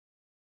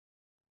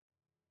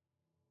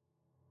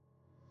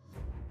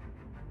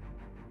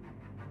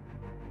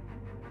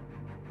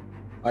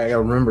I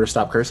gotta remember to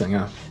stop cursing,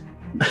 huh?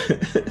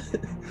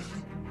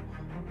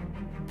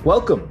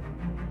 Welcome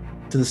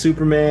to the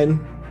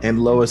Superman and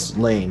Lois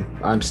Lane.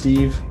 I'm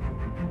Steve.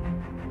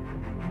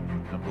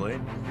 I'm Blade.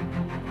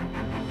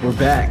 We're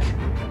back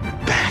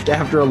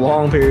after a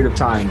long period of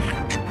time.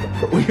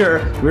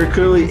 We're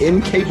clearly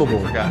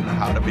incapable. Forgotten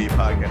how to be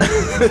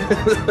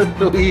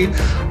podcast. We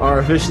are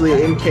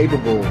officially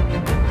incapable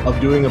of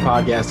doing a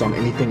podcast on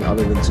anything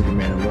other than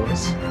Superman and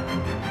Lois.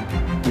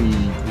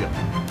 We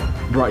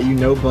brought you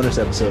no bonus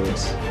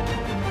episodes,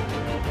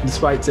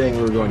 despite saying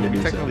we were going to do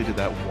so. Technically did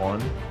that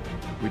one.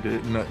 We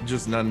did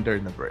just none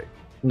during the break.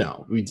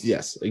 No, we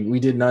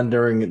did none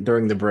during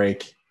the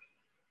break.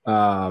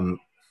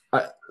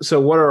 So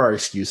what are our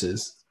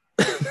excuses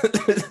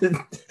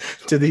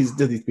to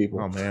these people?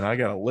 Oh man, I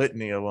got a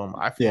litany of them.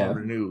 I formed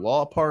a new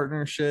law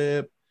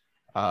partnership.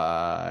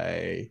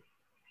 This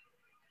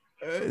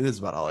is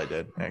about all I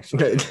did,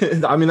 actually.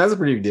 I mean, that's a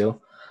pretty big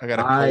deal. I got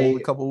a cold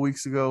a couple of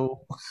weeks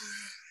ago.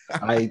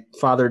 I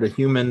fathered a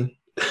human.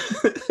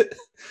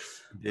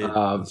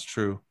 That's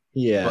true.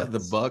 Yeah, but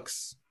the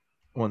Bucks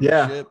won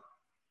the ship.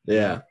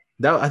 Yeah.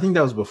 I think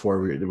that was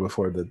before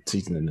the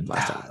season ended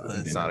last time.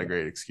 That's not a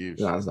great excuse.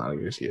 No, it's not a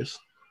good excuse.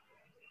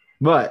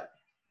 But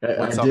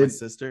I saw my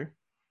sister.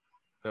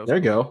 There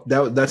you go.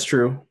 That's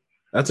true.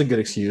 That's a good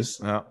excuse.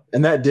 Yeah.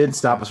 And that did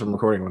stop us from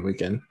recording one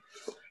weekend.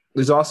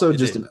 There's also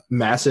just a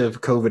massive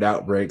COVID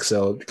outbreak,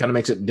 so it kind of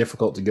makes it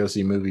difficult to go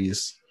see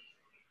movies.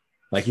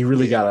 Like, you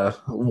really gotta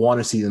want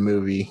to see the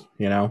movie,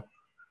 you know?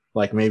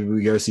 Like, maybe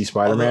we go see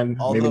Spider-Man,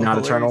 maybe not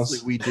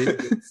Eternals. We did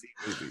go see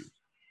movies.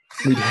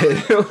 We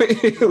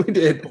did. We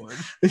did.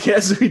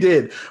 Yes, we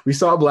did. We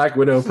saw Black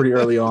Widow pretty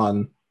early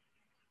on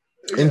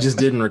and just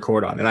didn't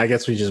record on it. I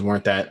guess we just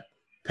weren't that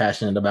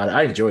passionate about it.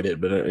 I enjoyed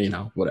it, but I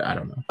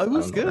don't know. It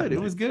was good.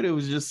 It was good. It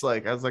was just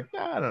like, I was like,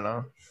 I don't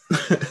know.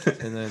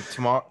 And then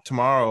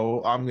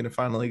tomorrow I'm gonna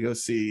finally go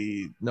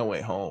see No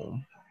Way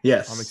Home.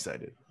 Yes, I'm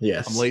excited.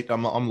 Yes, I'm late.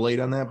 I'm late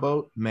on that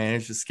boat.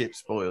 Managed to skip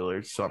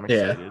spoilers, so I'm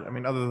excited. I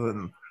mean, other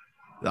than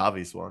the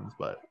obvious ones,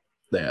 but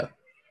yeah.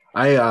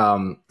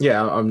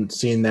 I'm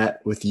seeing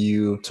that with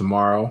you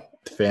tomorrow.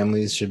 The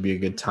families should be a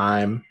good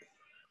time.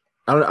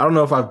 I don't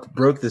know if I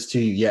broke this to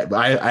you yet, but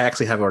I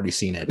actually have already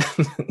seen it.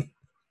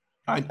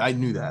 I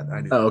knew that.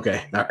 Oh,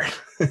 okay. All right.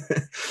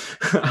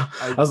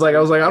 I was like, I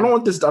don't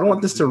want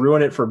this to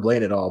ruin it for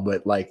Blaine at all,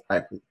 but like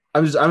I'm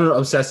an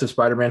obsessive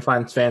Spider-Man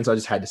fan, so I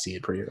just had to see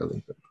it pretty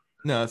early.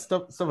 No,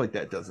 stuff like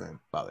that doesn't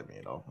bother me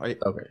at all.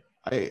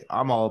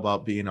 I'm all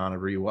about being on a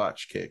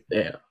rewatch kick.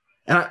 Yeah.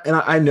 And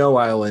I know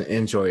I'll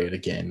enjoy it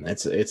again.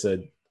 It's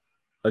a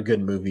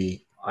good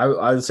movie. I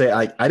would say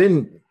I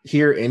didn't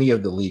hear any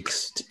of the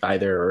leaks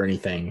either or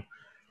anything,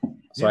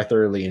 so I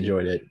thoroughly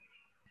enjoyed it.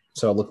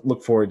 So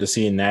look forward to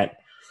seeing that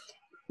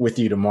with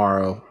you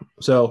tomorrow.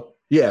 So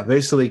yeah,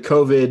 basically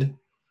COVID,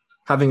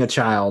 having a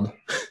child,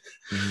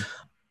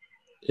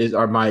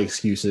 are my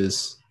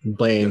excuses.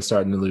 Blaine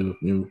starting to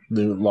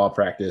new law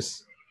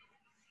practice,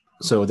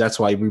 so that's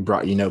why we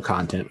brought you no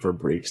content for a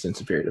pretty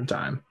extensive period of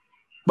time,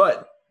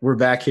 but we're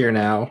back here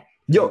now.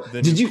 Yo,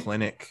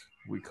 clinic,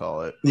 we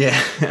call it?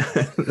 Yeah,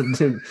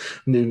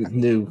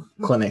 new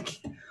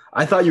clinic.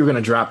 I thought you were gonna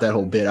drop that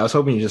whole bit. I was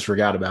hoping you just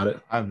forgot about it.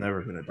 I'm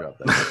never gonna drop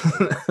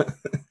that.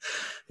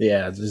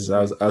 Yeah,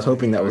 I was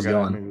hoping that was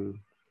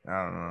gone.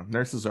 I don't know.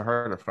 Nurses are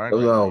hard to find.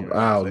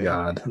 Oh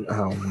God!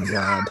 Oh my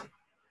God!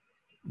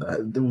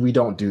 We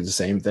don't do the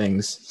same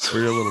things.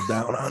 We're a little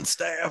down on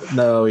staff.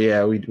 No,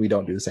 yeah, we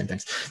don't do the same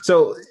things.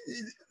 So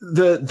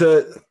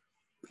the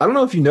I don't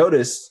know if you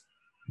noticed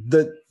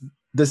the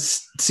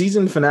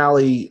season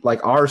finale,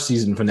 like our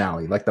season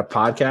finale, like the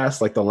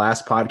podcast, like the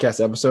last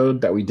podcast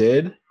episode that we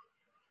did,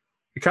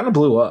 it kind of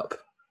blew up.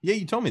 Yeah,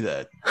 you told me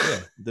that. Yeah,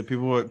 the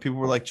people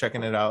were like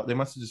checking it out. They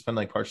must have just been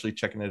like partially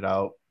checking it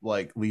out,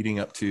 like leading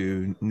up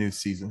to new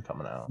season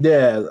coming out.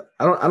 Yeah,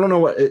 I don't know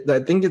what I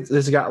think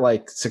it's got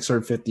like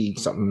 650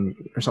 something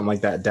or something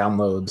like that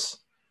downloads,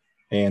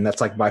 and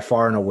that's like by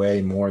far and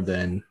away more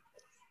than.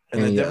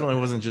 And it definitely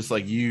wasn't just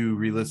like you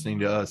re-listening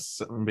to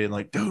us and being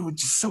like, "Dude,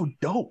 it's just so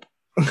dope."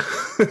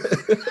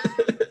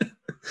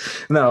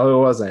 No,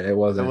 it wasn't. It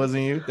wasn't. That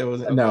wasn't you. That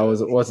wasn't. No,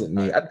 it wasn't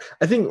me.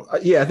 I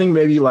think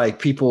maybe like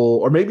people,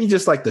 or maybe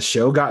just like the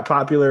show got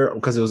popular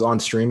because it was on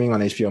streaming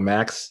on HBO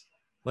Max,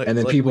 and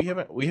then people.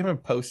 We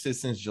haven't posted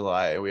since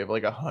July. We have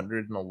like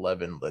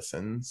 111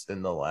 listens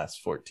in the last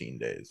 14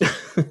 days. I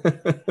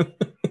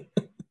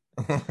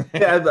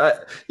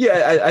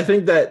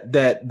think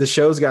that the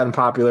show's gotten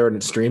popular and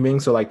it's streaming,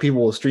 so like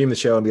people will stream the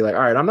show and be like,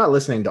 all right, I'm not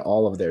listening to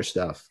all of their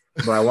stuff,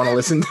 but I want to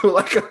listen to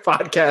like a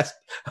podcast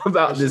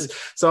about this,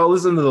 so I'll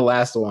listen to the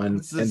last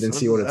one and then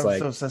see what it's like.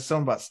 So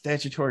something about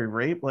statutory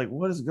rape, like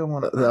what is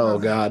going on? Oh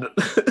God.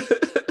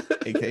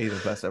 aka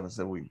the best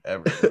episode we've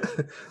ever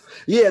done.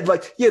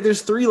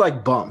 There's 3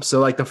 like bumps. So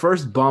like the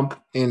first bump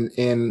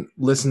in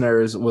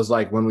listeners was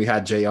like when we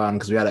had Jay on,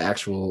 because we had an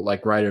actual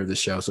like writer of the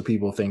show, so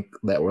people think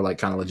that we're like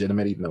kind of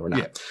legitimate even though we're not.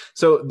 Yeah.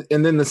 So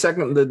and then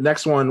the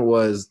next one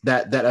was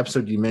that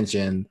episode you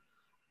mentioned,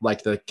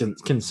 like the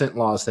consent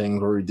laws thing,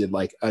 where we did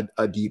like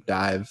a deep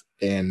dive,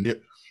 and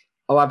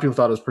a lot of people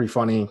thought it was pretty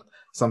funny.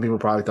 Some people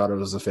probably thought it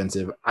was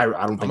offensive. I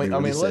don't think we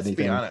really said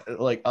anything. Let's be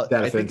honest. Like,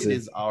 I think it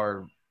is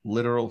our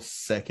literal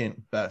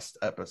second best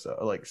episode,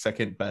 like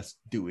second best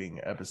doing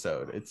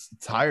episode. It's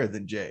higher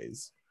than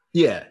Jay's.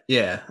 Yeah.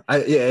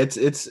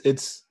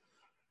 It's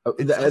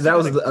that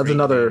was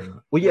another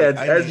name. Well, yeah,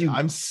 like,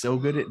 I'm so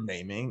good at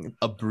naming.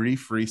 A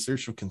brief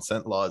research of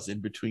consent laws in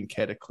between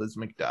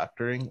cataclysmic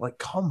doctoring. Like,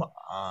 come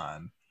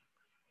on.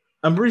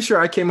 I'm pretty sure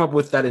I came up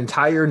with that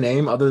entire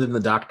name other than the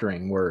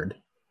doctoring word.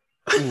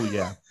 Oh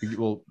yeah.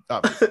 Well,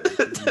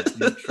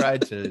 you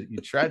tried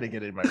to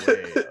get in my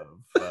way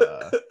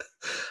of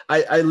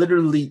I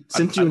literally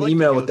sent you an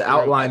email with the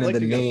outline and the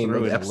name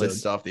of the episode.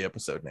 List off the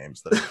episode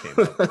names that I came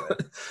up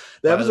with.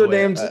 The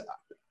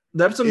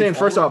episode names,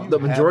 first off, the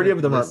majority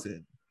of them are.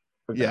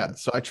 Yeah,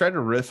 so I tried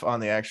to riff on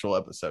the actual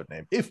episode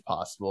name if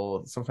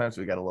possible. Sometimes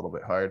we got a little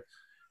bit hard,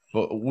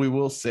 but we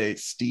will say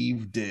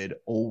Steve did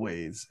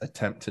always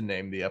attempt to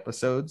name the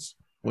episodes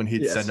when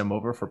he'd send them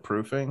over for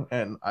proofing,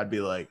 and I'd be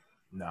like,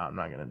 no, I'm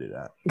not going to do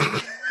that.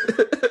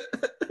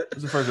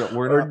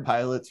 We're not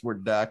pilots, we're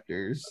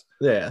doctors.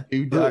 Yeah.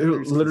 Two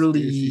doctors,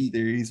 literally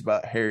theories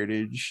about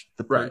heritage,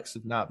 the perks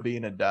of not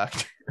being a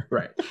doctor.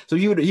 Right. So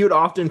he would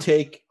often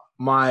take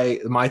my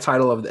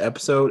title of the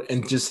episode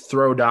and just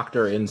throw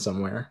doctor in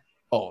somewhere.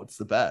 Oh, it's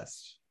the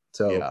best.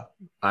 So yeah.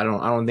 I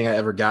don't think I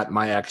ever got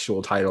my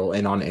actual title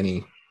in on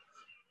any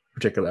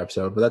particular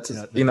episode, but that's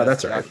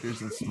that's right.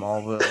 Doctors in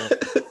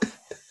Smallville.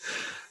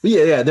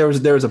 Yeah. There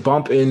was a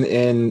bump in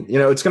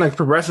it's going to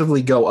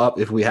progressively go up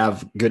if we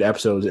have good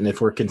episodes and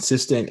if we're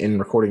consistent in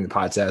recording the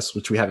podcast,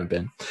 which we haven't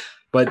been.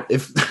 But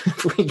if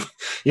we,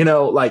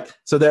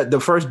 so that the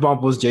first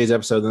bump was Jay's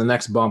episode, and the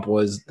next bump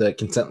was the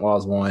consent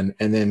laws one,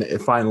 and then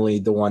finally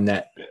the one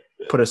that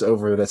put us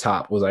over the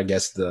top was, I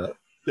guess, the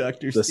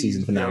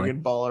season finale.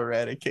 Dragon Ball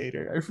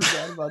Eradicator. I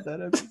forgot about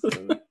that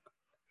episode.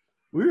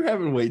 We were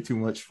having way too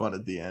much fun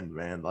at the end,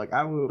 man. Like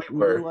we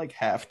were like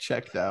half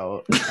checked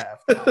out, half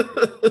having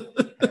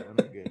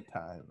a good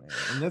time, man.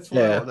 And that's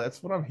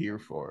what I'm here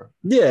for.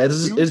 Yeah,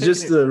 it's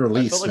just the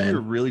release, I felt like man. we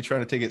were really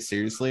trying to take it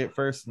seriously at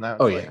first, and I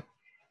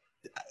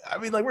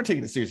mean, like, we're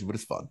taking it seriously, but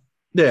it's fun.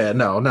 Yeah,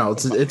 no,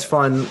 it's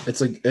fun.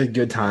 It's a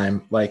good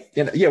time. Like,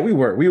 we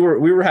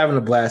were having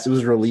a blast. It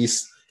was a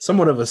release,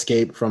 somewhat of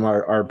escape from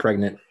our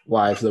pregnant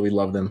wives that we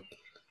love them.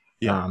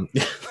 Yeah.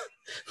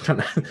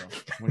 When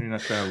you're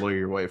not trying to lure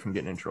your wife from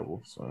getting in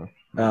trouble. So.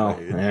 Oh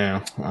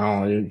yeah.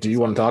 Oh, do you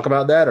want to talk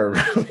about that or?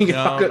 No, we're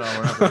not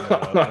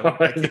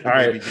going to. All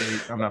right.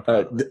 I'm not.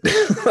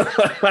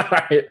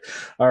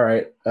 All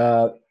right.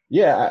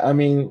 Yeah. I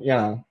mean,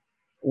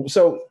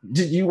 So,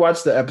 did you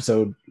watch the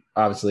episode?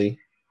 Obviously,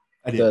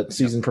 I did. The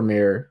season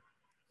premiere.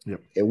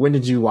 Yep. When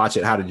did you watch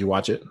it? How did you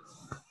watch it?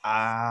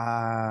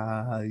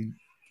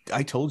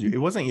 I told you it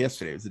wasn't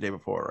yesterday. It was the day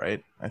before,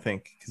 right? I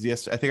think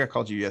because I think I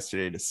called you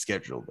yesterday to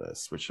schedule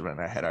this, which meant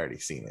I had already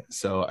seen it.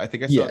 So I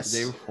think I saw it the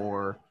day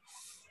before.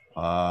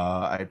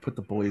 I put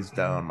the boys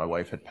down. My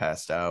wife had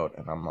passed out,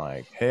 and I'm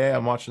like, "Hey,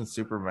 I'm watching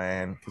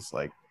Superman," because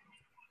like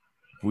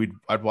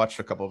I'd watched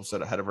a couple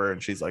episodes ahead of her,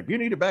 and she's like, "You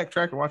need to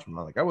backtrack and watch them."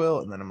 I'm like, "I will,"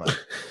 and then I'm like,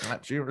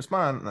 "She didn't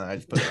respond," and then I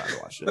just put it on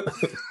and watched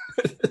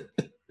it.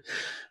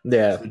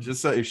 Yeah. So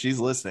just so if she's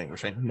listening,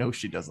 which I know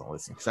she doesn't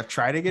listen, because I've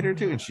tried to get her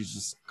to, and she's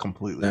just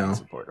completely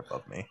unsupportive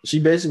of me. She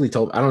basically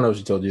I don't know if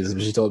she told you this,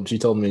 but she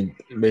told me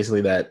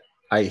basically that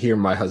I hear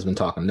my husband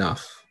talk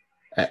enough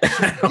at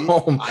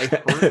home. I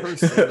heard her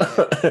say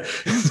that.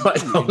 So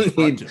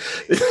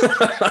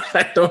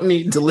I don't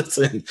need to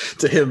listen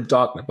to him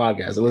talk on the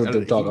podcast. I listen to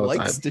him talk all the time. He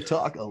likes to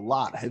talk a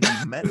lot. Have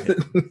you met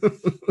him?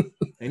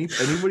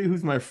 Anybody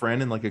who's my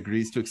friend and like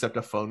agrees to accept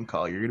a phone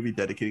call, you're gonna be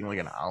dedicating like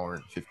an hour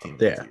and 15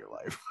 minutes of your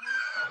life.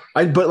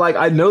 But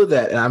I know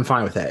that, and I'm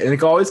fine with that. And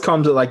it always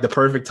comes at like the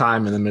perfect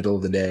time in the middle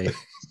of the day.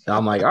 And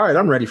I'm like, all right,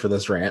 I'm ready for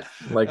this rant.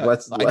 Like,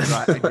 let's.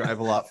 I drive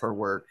a lot for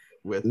work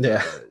with,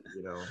 and,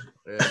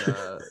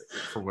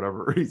 for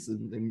whatever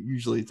reason. And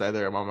usually it's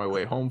either I'm on my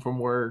way home from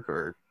work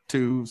or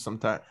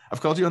sometimes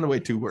I've called you on the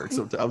way to work.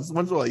 Sometimes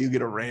once in a while you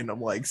get a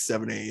random like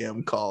 7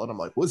 a.m. call, and I'm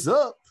like, what's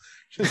up?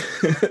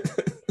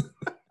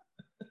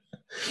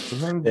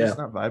 Sometimes you're just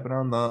not vibing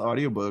on the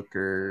audiobook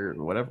or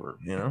whatever,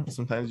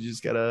 Sometimes you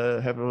just gotta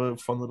have a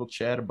fun little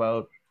chat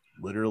about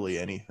literally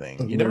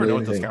anything. You never know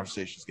what this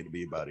conversation is going to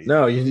be about either.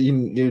 No,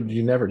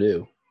 you never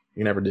do.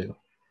 You never do.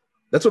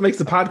 That's what makes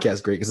the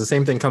podcast great, because the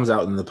same thing comes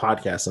out in the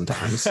podcast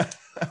sometimes,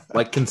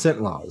 like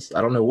consent laws.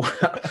 I don't know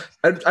why.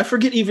 I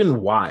forget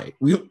even why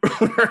we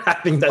were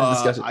having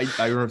that discussion.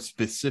 I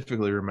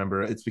specifically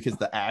remember it's because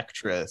the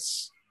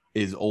actress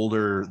is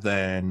older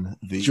than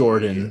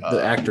Jordan,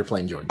 the actor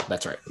playing Jordan.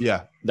 That's right.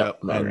 Yeah.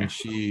 And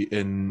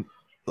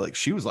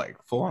she was like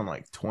full on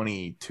like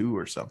 22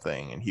 or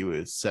something, and he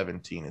was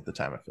 17 at the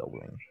time of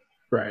filming.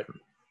 Right.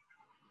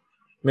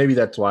 Maybe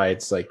that's why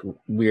it's like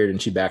weird,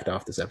 and she backed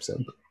off this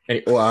episode.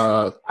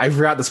 Anyway, I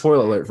forgot the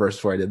spoiler alert first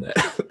before I did that.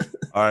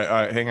 all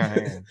right, hang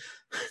on.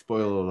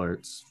 Spoiler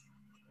alerts.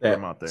 Put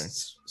them out there.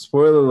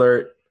 Spoiler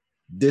alert.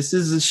 This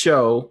is a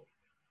show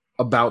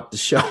about the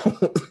show.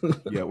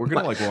 Yeah, we're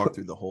gonna like walk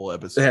through the whole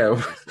episode.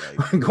 Yeah,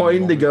 we're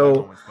going to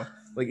go.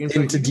 like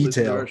into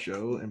detail our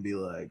show and be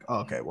like, oh,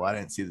 okay, well, I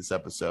didn't see this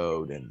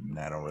episode and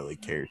I don't really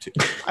care to.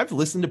 I've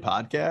listened to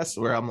podcasts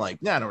where I'm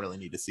like, nah, I don't really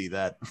need to see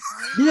that.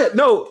 Yeah,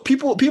 no,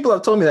 people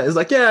have told me that. It's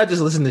like, yeah, I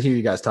just listen to hear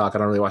you guys talk. I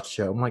don't really watch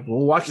the show. I'm like, well,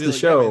 watch the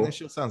show. Yeah, man, this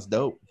show sounds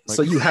dope. Like,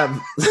 so you have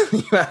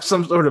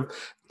some sort of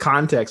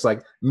context.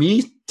 Like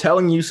me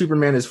telling you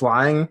Superman is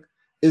flying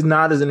is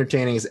not as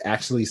entertaining as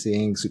actually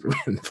seeing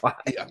Superman fly.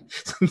 Yeah.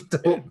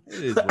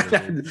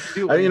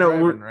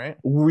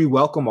 We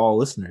welcome all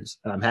listeners,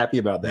 and I'm happy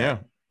about that. Yeah.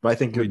 But I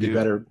think it would be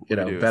better,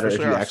 better if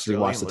you actually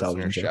watch the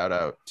television show. Shout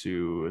out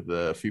to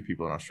the few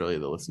people in Australia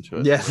that listen to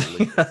it. Yes,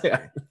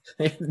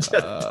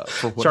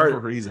 for whatever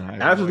reason,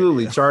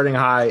 absolutely charting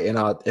high in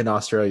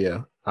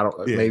Australia. I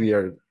don't. Yeah. Maybe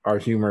our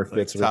humor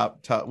fits.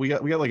 Top. We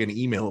got like an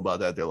email about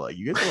that. They're like,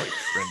 "You guys are like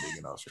trending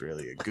in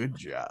Australia. Good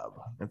job."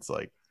 It's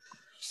like,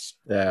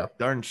 yeah,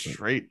 darn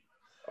straight.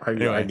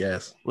 Anyway, I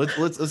guess. Let's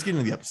get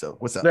into the episode.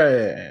 What's up?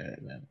 Yeah.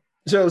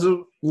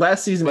 So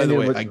last season. By the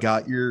way, I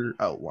got your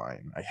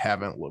outline. I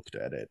haven't looked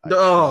at it.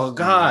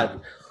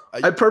 God!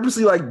 I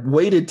purposely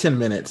waited 10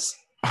 minutes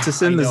to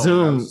send the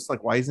Zoom. I was just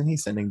like, why isn't he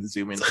sending the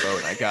Zoom info?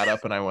 And I got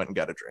up and I went and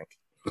got a drink.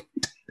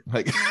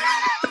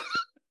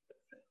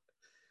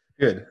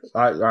 Good.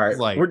 All right.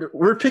 Like,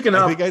 we're picking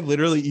up. I think I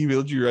literally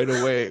emailed you right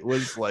away. It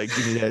was like,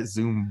 give me that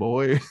Zoom,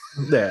 boy.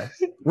 Yeah.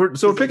 We're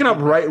picking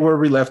up right where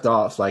we left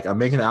off. Like, I'm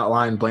making an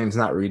outline. Blame's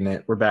not reading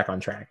it. We're back on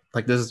track.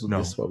 Like, this is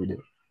what we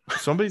do.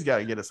 Somebody's got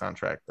to get us on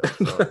track, though.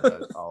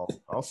 So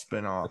I'll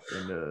spin off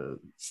into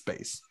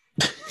space.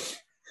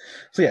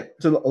 So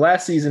the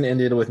last season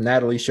ended with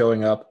Natalie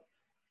showing up,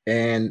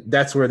 and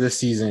that's where this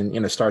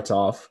season, starts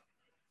off.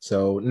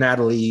 So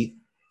Natalie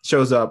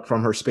shows up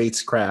from her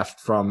spacecraft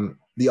from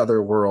the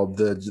other world,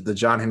 the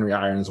John Henry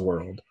Irons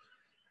world.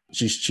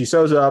 She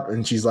shows up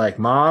and she's like,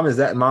 "Mom, is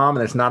that Mom?"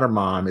 And it's not her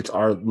mom. It's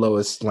our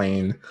Lois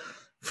Lane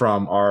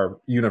from our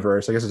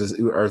universe. I guess it is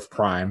Earth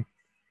Prime.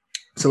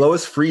 So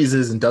Lois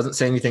freezes and doesn't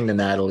say anything to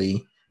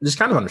Natalie. It's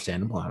kind of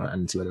understandable. I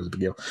didn't see what it was a big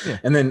deal. Yeah.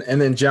 And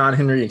then John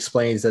Henry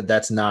explains that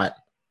that's not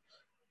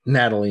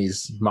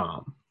Natalie's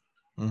mom.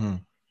 Mm-hmm.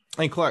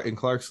 And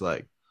Clark's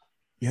like,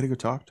 you had to go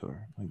talk to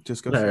her. Like,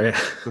 just go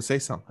say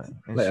something.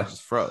 And she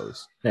just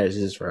froze. Yeah, she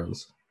just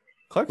froze.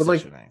 Clark's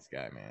such a nice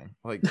guy, man.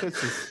 Like,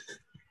 this is,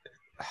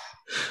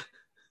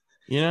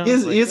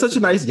 he is such a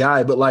nice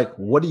guy. But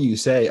what do you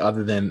say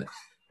other than,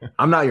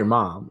 "I'm not your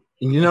mom"?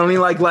 You know what I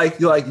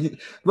mean?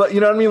 But you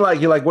know what I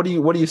mean? You're like, what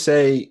do you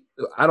say?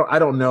 I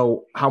don't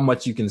know how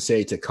much you can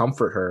say to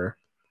comfort her,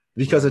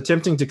 because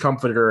attempting to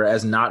comfort her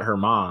as not her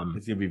mom,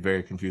 it's gonna be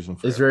very confusing.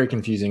 It's very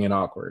confusing and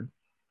awkward.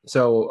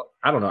 So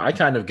I don't know. I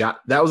kind of got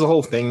that was the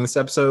whole thing this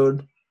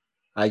episode.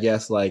 I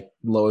guess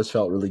Lois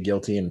felt really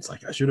guilty, and it's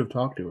like, I should have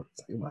talked to her.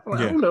 It's like,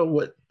 I don't know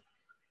what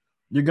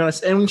you're gonna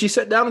say. And when she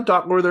sat down and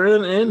talked with her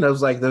in the end, I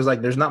was like,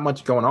 there's not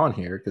much going on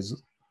here,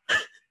 because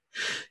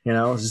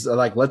it's just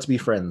let's be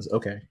friends,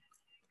 okay.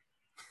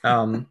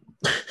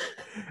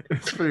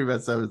 It's pretty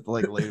messed up. It's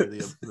later in the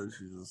episode,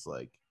 she's just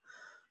like,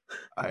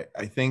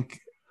 I think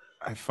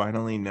I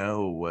finally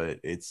know what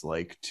it's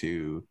like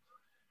to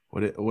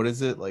what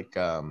is it like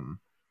when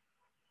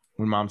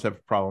moms have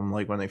a problem,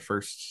 when they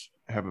first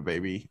have a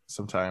baby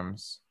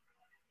sometimes.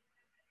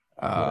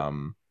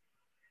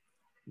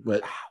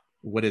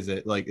 What is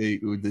it like?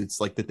 It's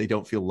like that they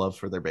don't feel love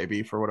for their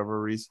baby for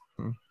whatever reason.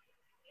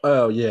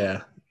 Oh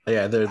yeah,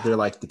 they're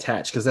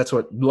detached, because that's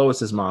what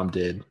Lois's mom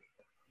did.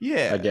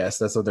 Yeah, I guess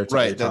that's what they're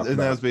right. That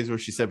was basically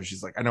what she said. But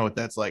she's like, I know what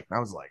that's like. And I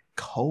was like,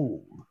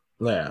 cold.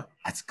 Yeah,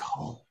 that's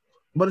cold.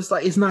 But it's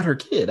it's not her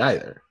kid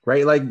either,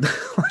 right?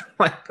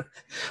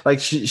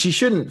 She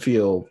shouldn't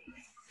feel,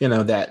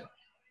 that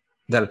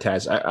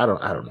attached. I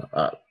don't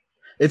know.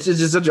 It's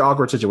just such an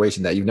awkward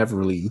situation that you've never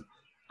really,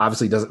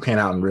 obviously doesn't pan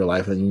out in real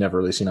life, and you've never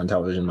really seen on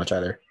television much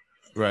either.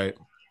 Right.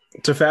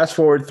 To fast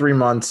forward 3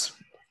 months,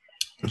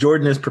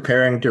 Jordan is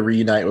preparing to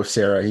reunite with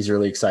Sarah. He's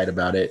really excited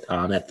about it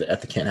at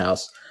the Kent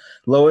house.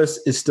 Lois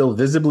is still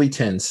visibly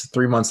tense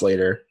 3 months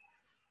later,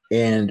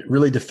 and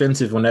really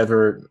defensive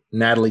whenever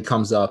Natalie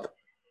comes up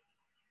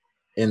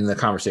in the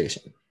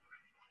conversation,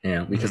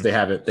 because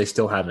they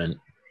still haven't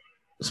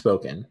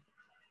spoken.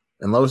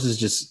 And Lois is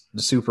just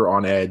super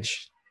on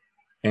edge,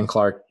 and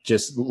Clark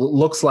just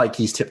looks like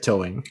he's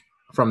tiptoeing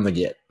from the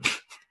get.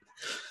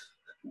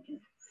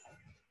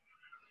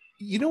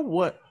 You know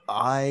what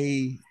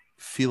I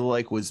feel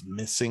like was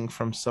missing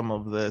from some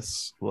of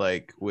this,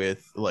 with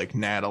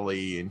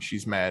Natalie, and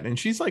she's mad, and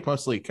she's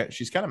mostly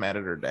she's kind of mad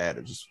at her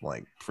dad, just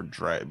for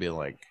being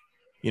I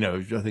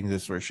think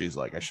this is where she's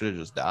like, I should have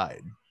just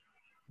died.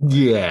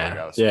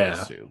 Yeah.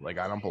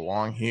 I don't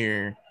belong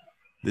here.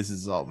 This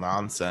is all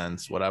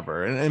nonsense,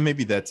 whatever. And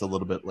maybe that's a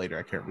little bit later.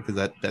 I can't,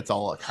 because that's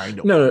all kind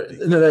of no,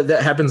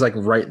 that happens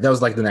right. That was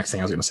the next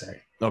thing I was gonna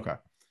say. Okay.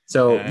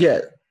 So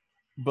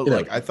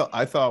but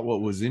I thought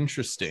what was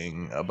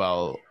interesting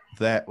about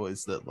that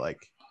was that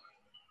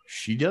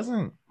she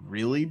doesn't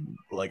really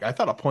I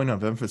thought a point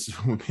of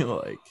emphasis would be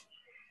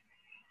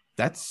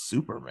that's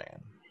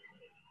Superman,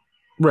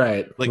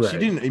 right? She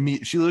didn't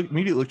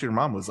immediately looked at her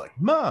mom, was like,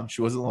 Mom.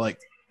 She wasn't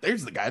like,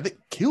 there's the guy that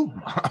killed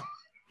Mom.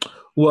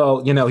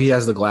 Well, he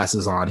has the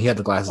glasses on. He had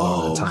the glasses on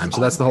all the time.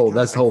 So that's the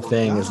whole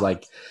thing is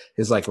like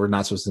we're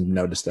not supposed to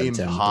notice that Tim with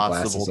the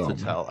glasses on. Impossible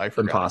to tell. I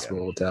forgot.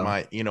 Impossible to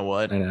tell. You know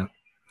what? I know.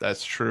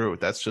 That's true.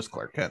 That's just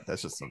Clark Kent.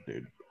 That's just some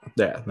dude.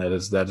 Yeah, that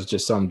is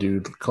just some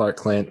dude,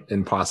 Clark Kent.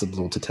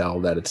 Impossible to tell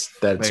that it's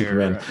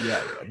Superman.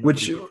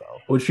 Which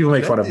people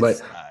make fun of,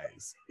 but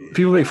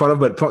people make fun of.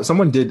 But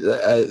someone did.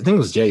 I think it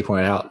was Jay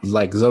pointed out,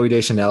 like Zooey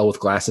Deschanel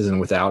with glasses and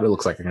without. It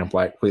looks like a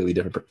completely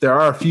different. There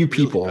are a few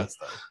people.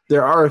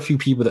 There are a few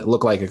people that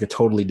look like a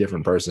totally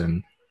different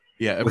person.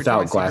 Yeah,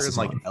 without glasses.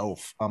 Like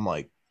Elf, I'm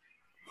like,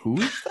 who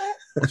is that?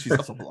 Well, she's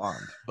also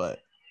blonde, but.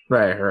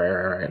 Right.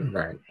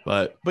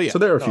 But yeah, so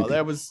there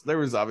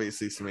was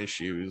obviously some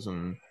issues,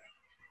 and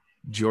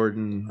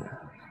Jordan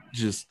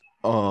just,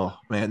 oh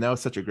man, that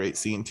was such a great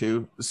scene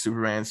too.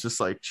 Superman's just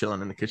like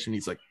chilling in the kitchen.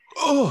 He's like,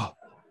 oh,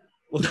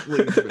 like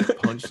he's been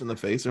punched in the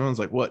face. Everyone's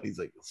like, what? He's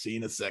like, see you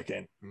in a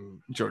second.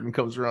 And Jordan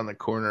comes around the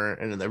corner,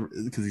 and then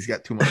because he's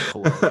got too much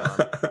cologne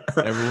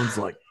on, everyone's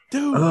like,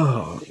 dude,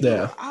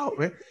 out,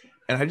 man.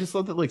 And I just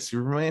love that like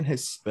Superman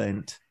has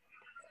spent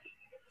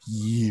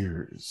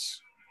years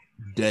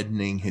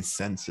deadening his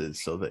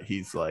senses so that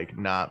he's like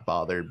not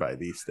bothered by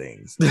these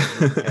things. He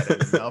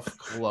had enough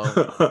cologne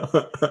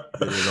that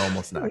it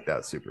almost knocked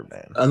out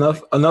Superman.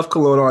 Enough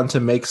cologne on to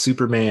make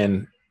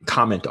Superman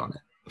comment on it.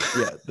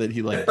 Yeah, that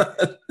he like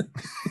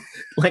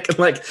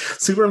like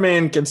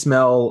Superman can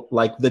smell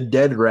like the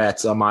dead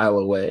rats a mile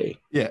away.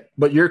 Yeah,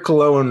 but your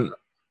cologne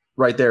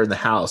right there in the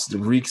house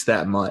reeks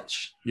that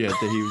much. Yeah, that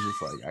he was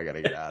just like, I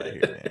gotta get out of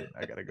here, man.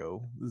 I gotta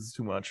go. This is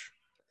too much.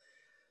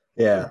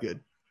 Yeah, good.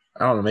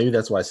 I don't know. Maybe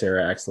that's why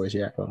Sarah acts the way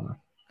she acts. I don't know.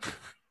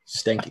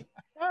 Stinky.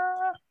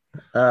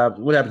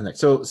 What happens next?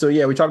 So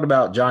yeah, we talked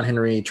about John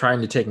Henry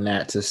trying to take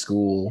Nat to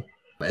school,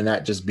 and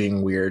that just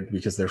being weird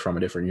because they're from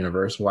a different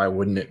universe. Why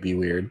wouldn't it be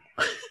weird?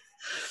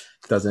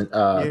 doesn't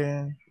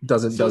go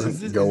well. Is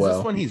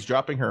this when he's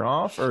dropping her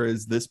off, or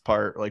is this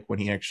part like when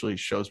he actually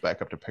shows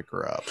back up to pick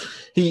her up?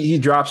 He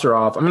drops her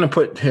off. I'm gonna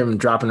put him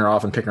dropping her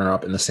off and picking her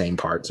up in the same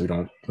part, so we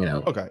don't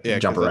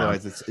jump around.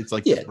 It's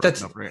like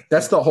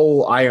that's the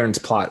whole Irons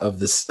plot of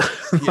this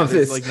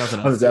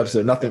this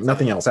episode.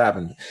 Nothing else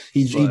happened.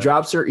 He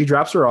drops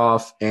her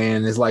off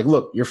and is like,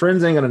 look, your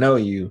friends ain't gonna know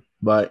you,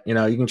 but you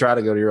can try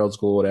to go to your old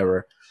school,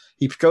 whatever.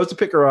 He goes to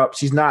pick her up.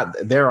 She's not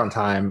there on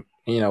time.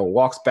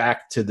 Walks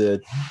back to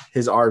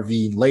his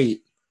RV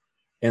late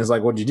and is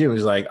like, what'd you do?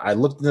 He's like, I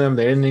looked at them.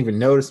 They didn't even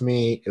notice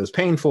me. It was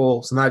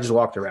painful. So now I just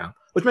walked around,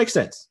 which makes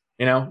sense.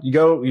 You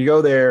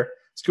go there.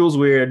 School's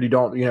weird. You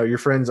don't, your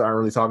friends aren't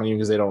really talking to you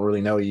because they don't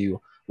really know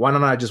you. Why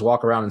don't I just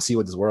walk around and see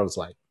what this world is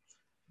like?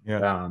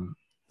 Yeah.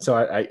 So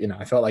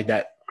I felt like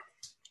that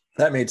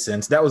made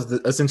sense. That was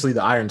essentially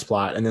the Irons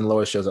plot. And then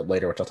Lois shows up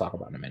later, which I'll talk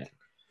about in a minute.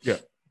 Yeah.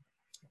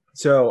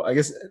 So I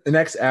guess the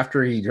next,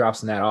 after he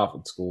drops Nat off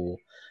at school,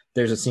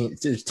 there's a scene.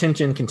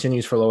 Tension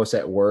continues for Lois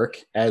at work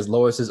as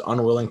Lois is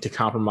unwilling to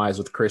compromise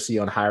with Chrissy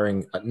on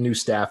hiring a new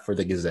staff for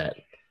the Gazette.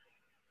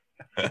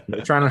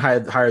 They're trying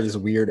to hire this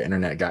weird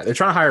internet guy. They're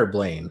trying to hire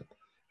Blaine.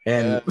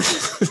 And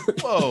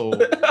whoa,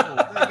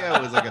 that guy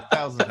was like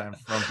 1,000 times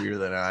frumpier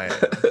than I am.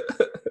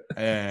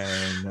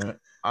 And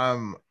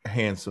I'm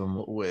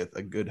handsome with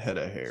a good head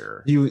of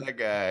hair. That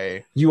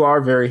guy. You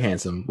are very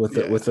handsome with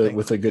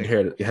a good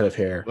head of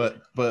hair.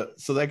 But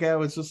so that guy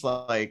was just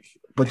like.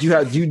 But you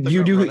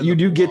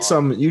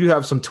do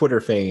have some Twitter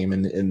fame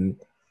and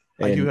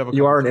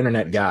you are an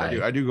internet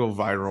guy. I do go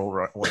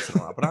viral once in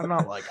a while, but I'm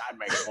not like I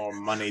make more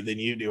money than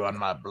you do on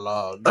my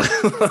blog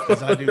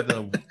because I do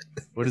the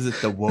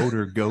Woad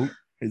or Goat?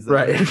 Is that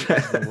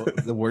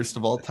right? the worst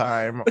of all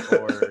time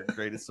or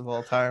greatest of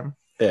all time?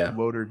 Yeah,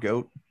 Woad or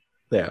Goat.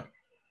 Yeah,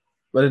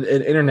 but an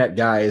internet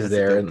guy is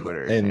there and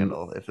Twitter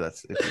handle if you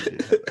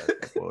did have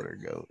that Woad or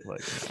Goat,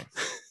 like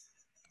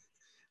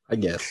I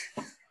guess.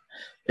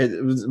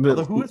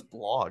 Although who has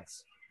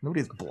blogs?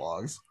 Nobody has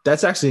blogs.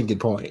 That's actually a good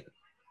point.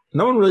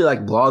 No one really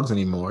like blogs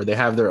anymore. They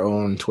have their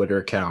own Twitter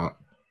account.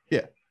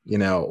 Yeah.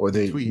 Or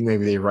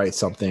maybe they write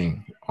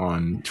something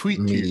on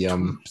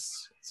Medium.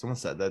 Someone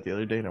said that the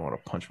other day and I want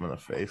to punch them in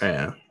the face.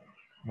 Yeah.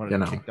 I wanted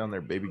to kick down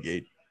their baby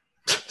gate.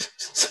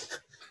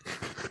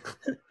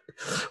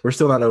 We're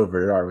still not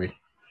over it, are we?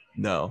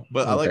 No.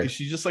 But okay. I like it.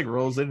 She just like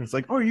rolls in and it's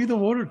like, oh, are you the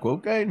Woad or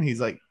Goat guy? And he's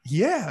like,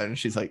 yeah. And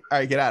she's like, all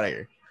right, get out of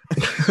here.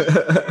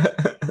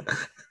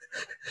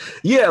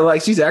 Yeah,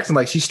 like she's acting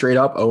like she straight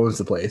up owns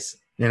the place.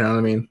 You know what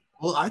I mean?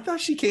 Well, I thought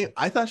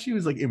she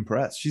was like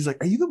impressed. She's like,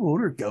 "Are you the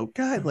Woad or Goat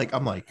guy?" Like,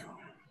 I'm like,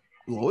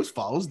 Lois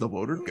follows the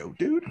Woad or Goat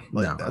dude.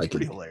 Like, no, that's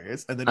pretty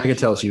hilarious. And then I could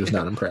tell she was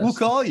not impressed. We'll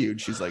call you.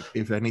 And she's like,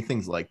 if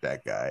anything's like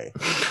that guy,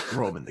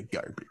 throw him in the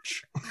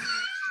garbage.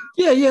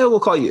 Yeah, we'll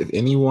call you. If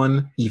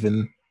anyone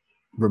even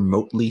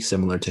remotely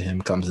similar to him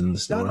comes in the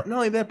store. Not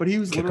only that, but he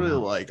was literally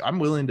like, I'm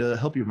willing to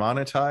help you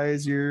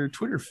monetize your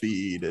Twitter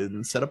feed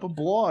and set up a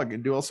blog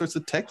and do all sorts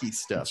of techie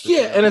stuff.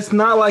 Yeah, and it's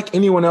not like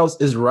anyone else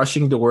is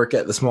rushing to work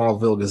at the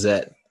Smallville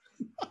Gazette.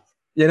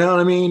 You know what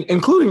I mean?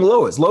 Including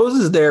Lois. Lois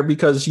is there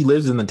because she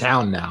lives in the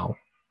town now.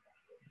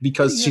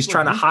 Because she's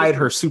trying to hide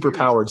her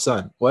superpowered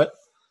son. What?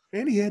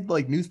 And he had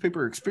like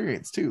newspaper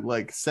experience too,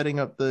 like setting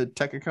up the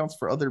tech accounts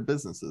for other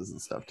businesses and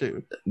stuff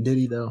too. Did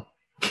he though?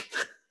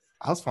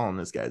 I was following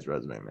this guy's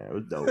resume, man. It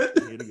was dope.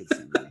 He had a good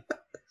CV.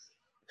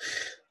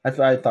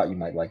 I thought you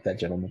might like that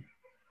gentleman,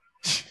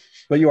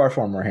 but you are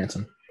far more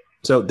handsome.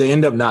 So they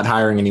end up not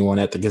hiring anyone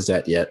at the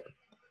Gazette yet.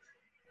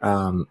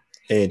 And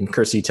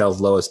Kirstie tells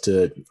Lois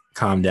to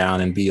calm down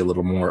and be a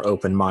little more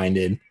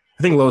open-minded.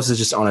 I think Lois is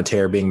just on a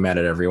tear, being mad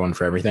at everyone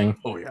for everything.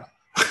 Oh yeah.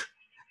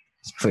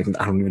 I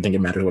don't even think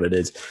it matters what it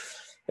is.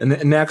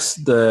 And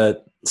next,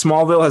 the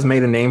Smallville has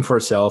made a name for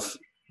itself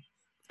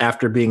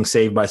after being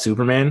saved by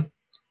Superman.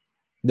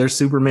 There's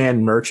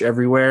Superman merch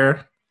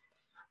everywhere.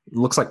 It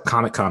looks like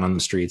Comic-Con on the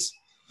streets.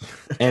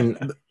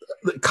 And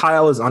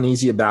Kyle is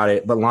uneasy about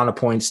it, but Lana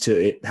points to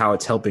it, how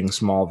it's helping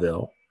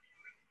Smallville.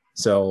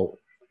 So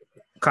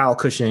Kyle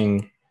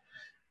Cushing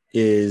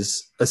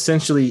is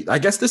essentially, I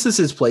guess this is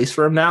his place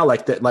for him now.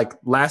 Like that, like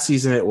last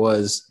season it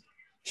was,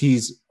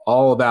 he's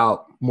all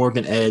about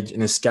Morgan Edge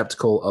and is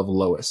skeptical of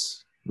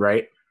Lois,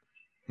 right?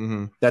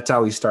 Mm-hmm. That's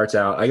how he starts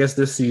out. I guess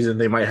this season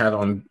they might have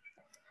on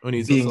when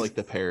he's also like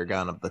the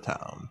paragon of the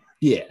town.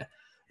 Yeah,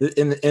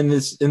 in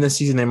this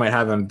season they might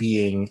have him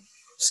being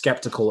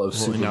skeptical of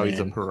Superman. Now he's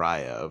a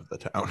pariah of the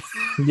town.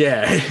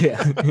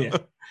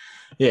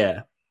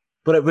 yeah.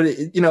 But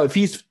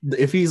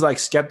if he's like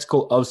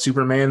skeptical of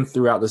Superman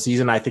throughout the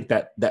season, I think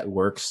that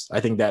works.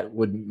 I think that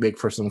would make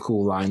for some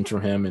cool lines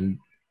from him and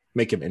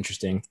make him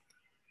interesting.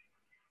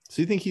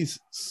 So you think he's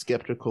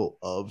skeptical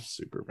of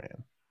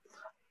Superman?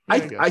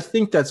 I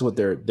think that's what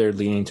they're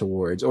leaning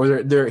towards,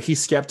 or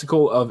he's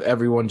skeptical of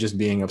everyone just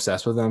being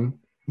obsessed with him.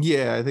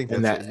 Yeah, I think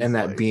that's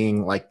that like,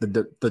 being like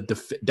the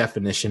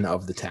definition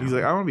of the town. He's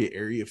like, I want to be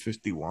Area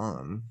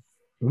 51.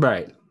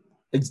 Right.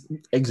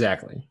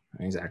 Exactly.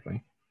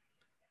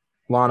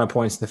 Lana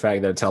points to the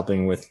fact that it's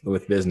helping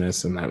with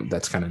business, and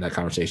that's kind of that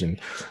conversation.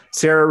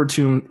 Sarah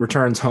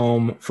returns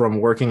home from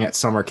working at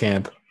summer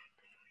camp,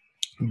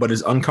 but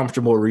is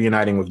uncomfortable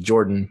reuniting with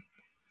Jordan.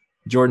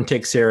 Jordan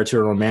takes Sarah to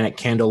a romantic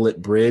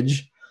candlelit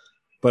bridge,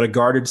 but a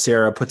guarded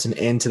Sarah puts an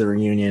end to the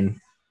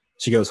reunion.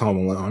 She goes home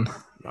alone.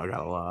 I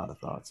got a lot of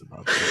thoughts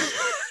about this,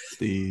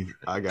 Steve.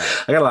 I got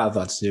a lot of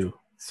thoughts too.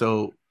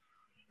 So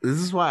this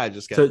is why I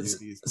just got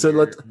these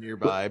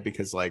nearby,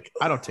 because like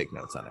I don't take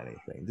notes on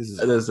anything.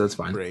 That's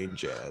fine. Brain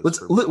jazz.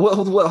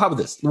 How about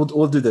this?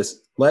 We'll do this.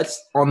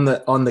 Let's on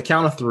the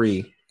count of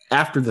three.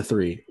 After the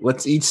three,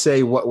 let's each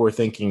say what we're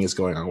thinking is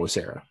going on with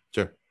Sarah.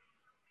 Sure.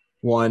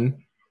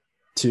 1,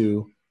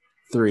 2,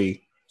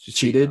 3. She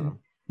cheated.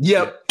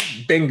 Yep.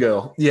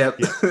 Bingo. Yep.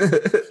 Yeah.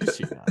 She's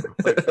cheating on him.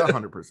 Like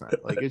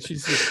 100%. Like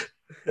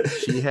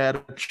she had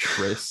a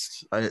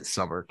tryst at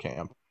summer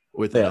camp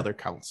with another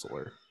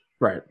counselor.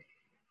 Right.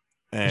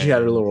 And she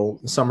had her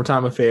little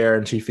summertime affair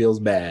and she feels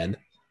bad.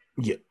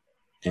 Yeah.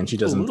 And she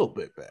doesn't. A little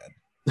bit bad.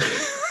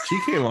 She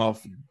came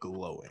off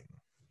glowing.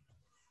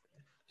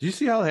 Did you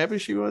see how happy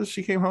she was?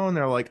 She came home and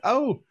they're like,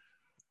 oh,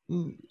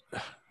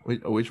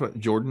 which one?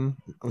 Jordan?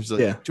 I was like,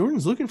 yeah.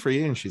 Jordan's looking for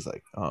you. And she's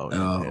like, oh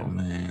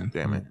man.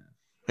 Damn it.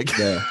 Like,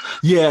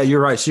 yeah,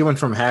 you're right. She went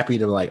from happy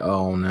to like,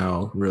 oh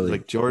no, really,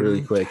 like Jordan,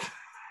 really quick.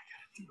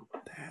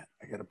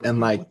 I gotta deal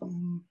with that.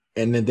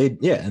 And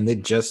then they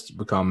just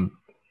become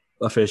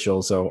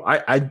official. So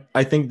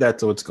I think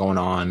that's what's going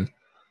on.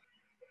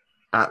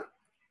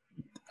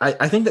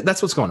 I think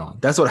that's what's going on.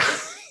 That's what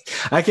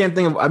I can't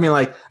think of. I mean,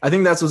 like, I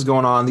think that's what's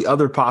going on. The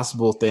other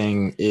possible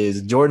thing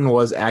is Jordan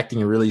was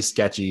acting really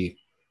sketchy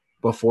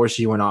before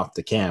she went off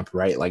to camp,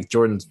 right? Like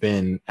Jordan's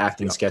been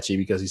acting sketchy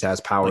because he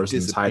has powers, like,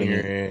 and he's hiding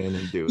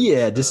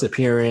it.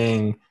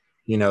 Disappearing.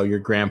 You know, your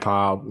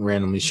grandpa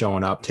randomly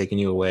showing up, taking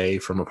you away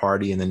from a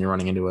party, and then you're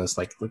running into us.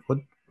 Like, what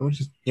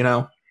you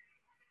know,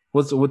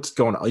 what's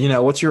going on? You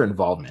know, what's your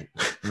involvement?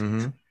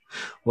 Mm-hmm.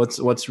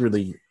 What's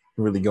really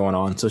going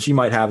on? So she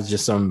might have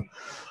just a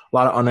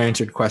lot of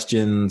unanswered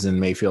questions and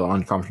may feel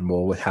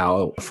uncomfortable with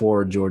how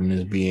Ford Jordan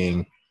is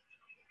being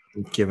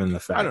given the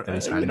fact that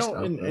he's hiding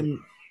stuff.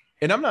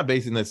 And I'm not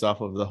basing this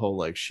off of the whole,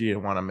 like, she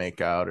didn't want to make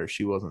out or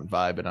she wasn't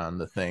vibing on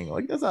the thing.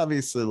 Like, that's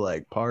obviously,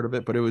 like, part of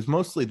it. But it was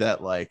mostly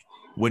that, like,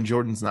 when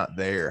Jordan's not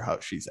there, how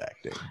she's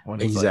acting. When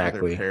he's like,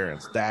 with her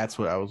parents. That's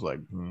what I was like.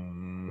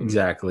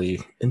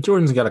 Exactly. And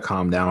Jordan's got to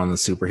calm down on the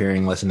super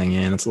hearing listening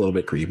in. It's a little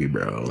bit creepy,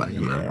 bro. Like,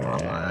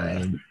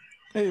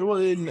 Hey,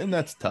 well, and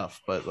that's tough.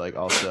 But, like,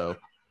 also,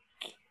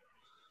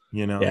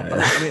 you know. Yeah.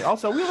 I mean,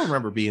 also, we all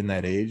remember being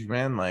that age,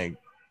 man. Like,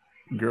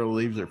 girl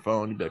leaves her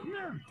phone. You'd be like,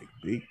 nah, take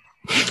a peek.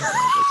 Like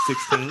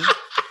 16.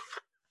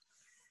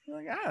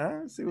 You're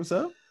like, see what's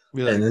up.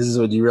 Like, and this is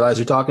what you realize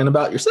you're talking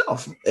about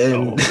yourself.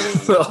 And I'm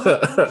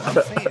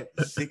saying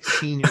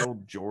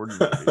 16-year-old Jordan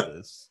did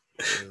this.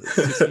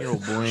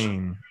 16-year-old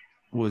Blaine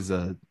was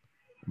a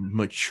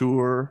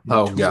mature.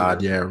 Oh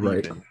God, yeah,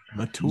 right.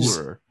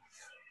 Mature.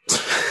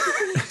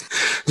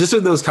 Just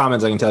with those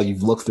comments, I can tell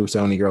you've looked through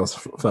so many girls'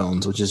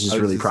 phones, which is just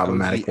really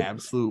problematic. The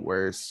absolute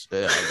worst.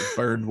 I was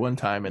burned one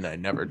time and I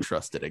never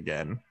trusted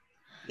again.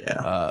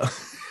 Yeah.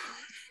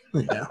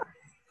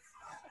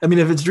 I mean,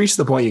 if it's reached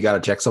the point you got to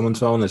check someone's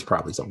phone, there's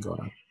probably something going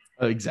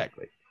on.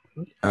 Exactly.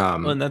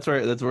 And that's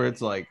where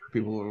it's like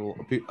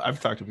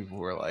I've talked to people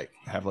who are like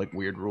have like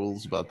weird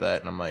rules about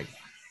that, and I'm like,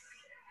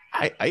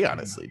 I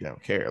honestly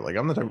don't care. Like,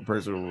 I'm the type of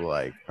person who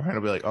like I'm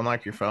gonna be like,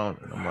 unlock your phone,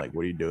 and I'm like,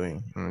 what are you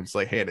doing? And it's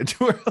like hand it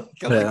to her,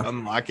 like, like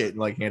unlock it and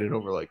like hand it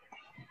over, like,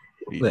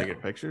 are you taking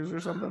pictures or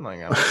something? Like,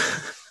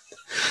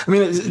 I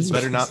mean, it's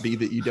better not be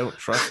that you don't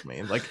trust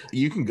me. Like,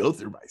 you can go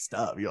through my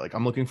stuff. You're like,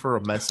 I'm looking for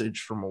a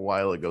message from a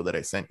while ago that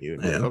I sent you.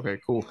 And like, okay,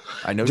 cool.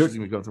 I know she's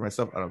gonna go through my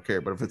stuff. I don't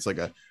care. But if it's like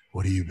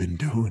what have you been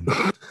doing?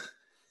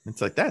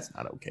 It's like, that's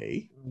not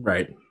okay.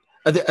 Right.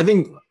 I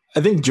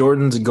think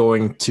Jordan's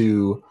going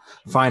to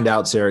find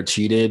out Sarah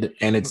cheated,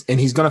 and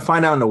he's going to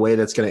find out in a way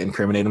that's going to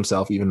incriminate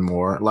himself even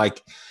more.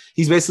 Like,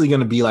 he's basically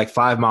going to be like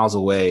 5 miles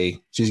away.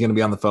 She's going to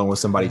be on the phone with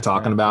somebody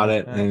talking about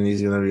it, and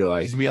he's going to be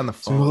like, he's going to be on the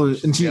phone,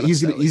 and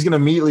he's going to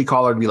immediately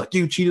call her and be like,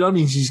 "You cheated on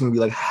me." And she's going to be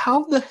like,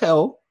 "How the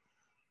hell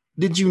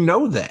did you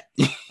know that?"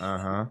 You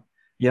know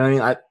what I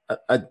mean?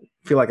 I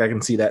feel like I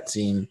can see that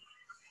scene.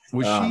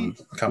 Was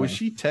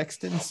she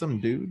texting some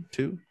dude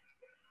too?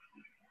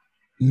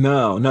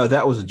 No,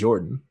 that was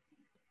Jordan.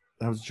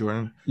 That was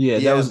Jordan. Yeah,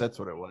 that's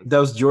what it was. That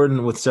was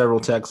Jordan with several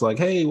texts like,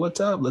 "Hey, what's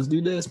up? Let's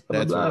do this."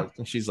 Blah, blah, blah.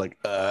 And she's like,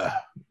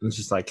 and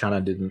she's like, kind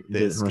of didn't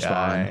respond.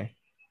 Guy.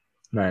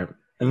 Right.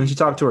 And then she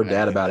talked to her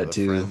dad about it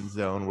too. Friend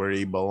zone where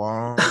he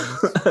belongs.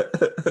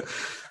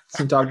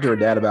 She talked to her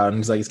dad about it, and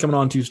he's like, "It's coming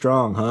on too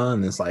strong, huh?"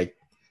 And it's like,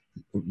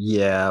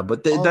 yeah,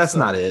 but that's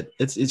not it.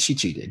 It's she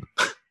cheated.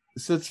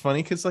 So it's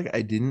funny because like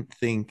I didn't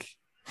think.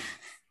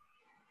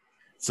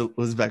 So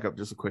let's back up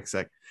just a quick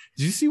sec.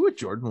 Did you see what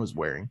Jordan was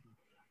wearing?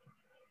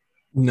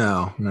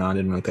 No, I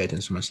didn't really pay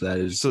attention much to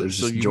that. So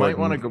you might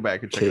want to go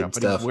back and check it out.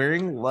 But he's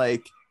wearing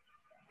like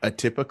a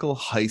typical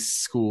high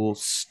school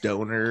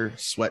stoner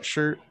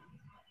sweatshirt.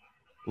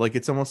 Like,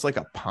 it's almost like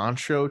a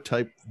poncho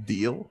type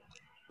deal.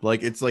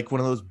 Like, it's like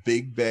one of those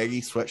big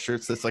baggy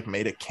sweatshirts that's like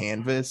made of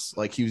canvas.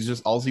 Like,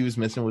 all he was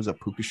missing was a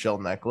puka shell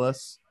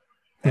necklace.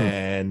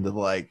 And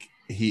like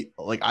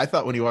I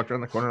thought when he walked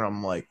around the corner,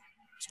 I'm like,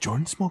 is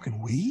Jordan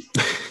smoking weed?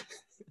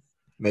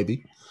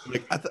 Maybe.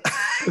 Like, I thought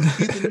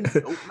he's a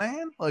dope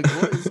man. Like,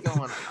 what is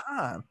going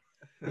on?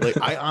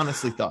 Like, I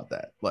honestly thought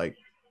that. Like,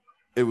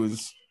 it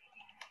was.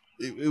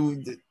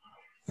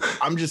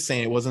 I'm just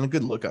saying, it wasn't a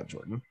good look on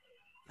Jordan.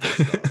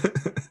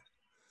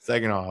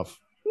 Second off,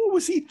 what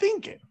was he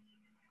thinking?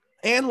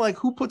 And like,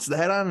 who puts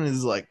that on and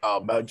is like,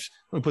 oh, let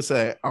me put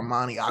that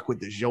Armani Aqua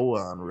de Joe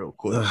on real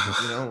quick?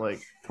 You know,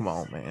 like, come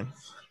on, man.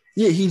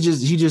 Yeah, he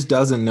just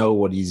doesn't know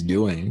what he's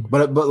doing.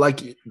 But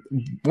like,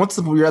 once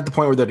you're at the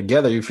point where they're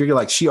together, you figure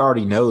like she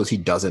already knows he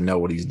doesn't know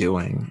what he's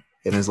doing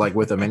and is like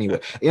with him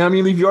anyway. You know what I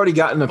mean? If you already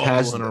gotten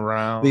past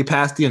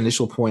the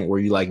initial point where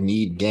you like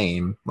need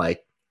game,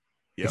 like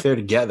if they're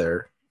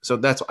together. So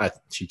that's why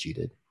she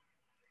cheated.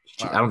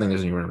 I don't think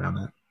there's any way around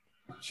that.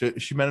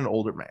 She met an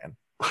older man.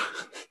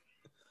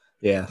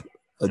 Yeah,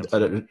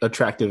 an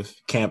attractive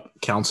camp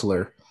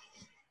counselor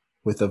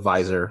with a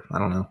visor. I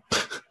don't know.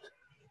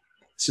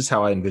 It's just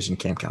how I envision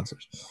camp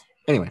counselors.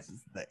 Anyway,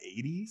 the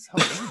 80s. How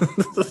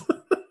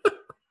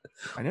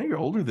I know you're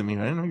older than me. I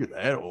didn't know you're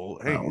that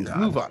old. Hey,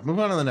 move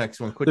on to the next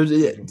one. Quick.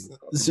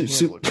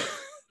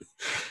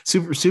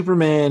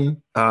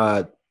 Superman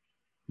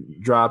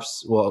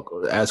drops.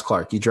 Well, as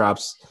Clark, he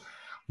drops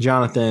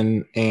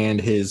Jonathan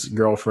and his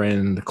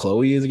girlfriend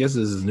Chloe. I guess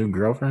is his new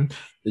girlfriend.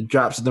 It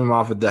drops them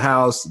off at the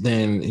house.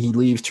 Then he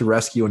leaves to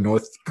rescue a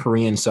North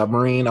Korean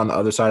submarine on the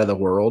other side of the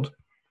world.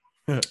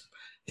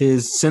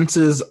 His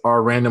senses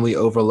are randomly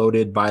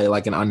overloaded by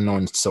like an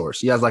unknown source.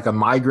 He has like a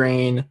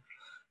migraine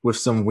with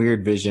some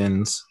weird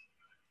visions,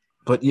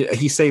 but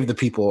he saved the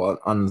people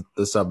on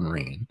the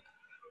submarine.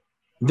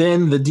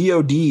 Then the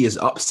DOD is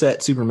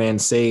upset Superman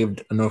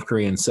saved a North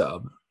Korean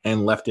sub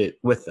and left it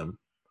with them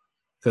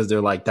because they're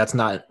like, that's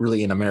not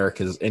really in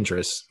America's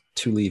interest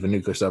to leave a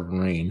nuclear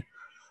submarine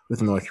with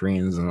the North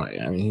Koreans. And like,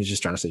 I mean, he's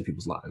just trying to save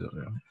people's lives over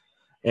there.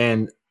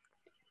 And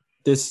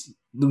this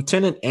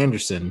Lieutenant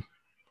Anderson,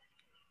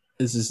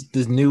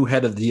 this new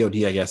head of the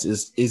DOD, I guess,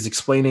 is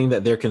explaining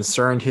that they're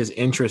concerned his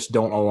interests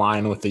don't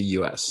align with the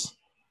U.S.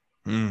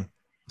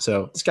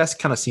 So this guy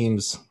kind of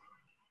seems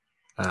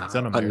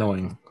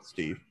annoying.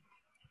 Steve.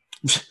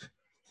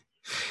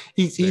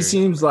 he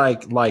seems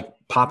like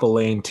Papa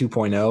Lane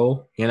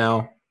 2.0, you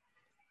know,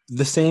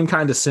 the same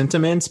kind of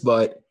sentiments,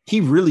 but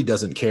he really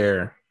doesn't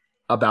care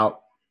about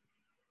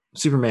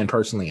Superman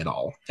personally at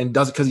all, and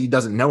does it because he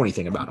doesn't know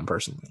anything about him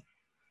personally.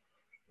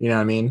 You know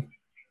what I mean?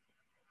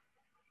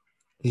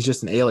 He's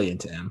just an alien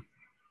to him.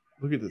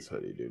 Look at this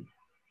hoodie, dude.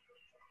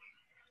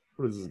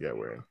 What is this guy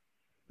wearing?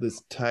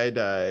 This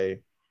tie-dye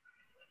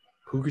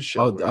puka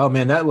shell. Oh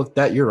man,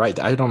 you're right.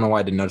 I don't know why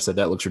I didn't notice that.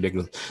 That looks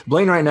ridiculous.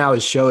 Blaine right now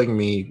is showing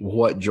me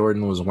what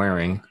Jordan was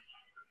wearing.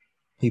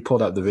 He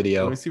pulled up the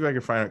video. Let me see if I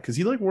can find it, because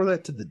he like wore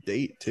that to the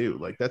date too.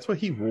 Like, that's what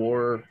he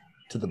wore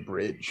to the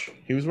bridge.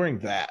 He was wearing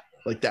that.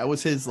 Like, that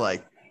was his my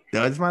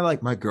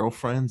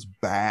girlfriend's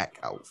back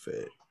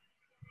outfit.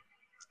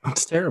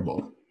 It's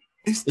terrible.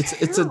 It's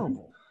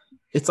terrible.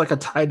 It's like a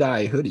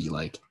tie-dye hoodie,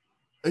 like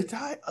a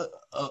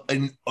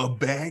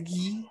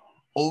baggy,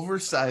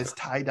 oversized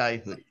tie-dye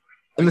hoodie.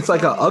 And it's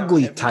like an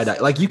ugly tie-dye.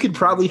 Like you could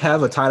probably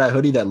have a tie-dye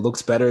hoodie that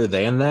looks better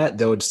than that.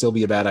 That would still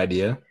be a bad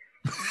idea.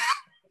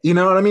 You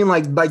know what I mean?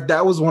 Like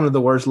that was one of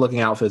the worst looking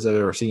outfits I've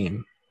ever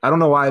seen. I don't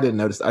know why I didn't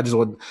notice. I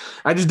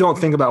just don't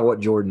think about what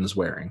Jordan's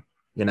wearing,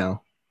 you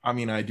know? I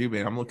mean, I do,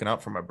 man. I'm looking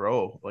out for my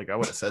bro. Like I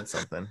would have said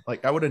something.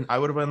 Like I would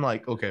have been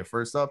like, okay,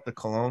 first off, the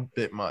cologne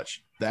bit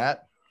much.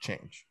 That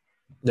change.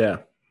 Yeah.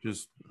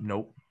 Just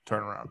nope.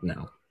 Turn around.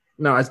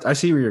 No, I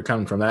see where you're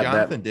coming from.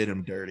 Jonathan did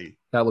him dirty.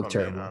 That looked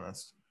terrible.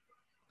 Honest.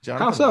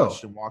 Jonathan How so?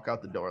 Watched him walk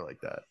out the door like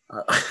that.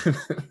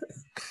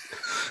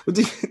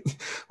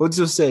 What'd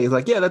you say?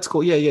 Like, yeah, that's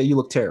cool. Yeah, you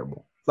look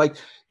terrible. Like,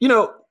 you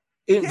know,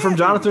 from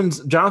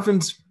Jonathan's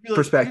like,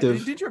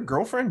 perspective. Did your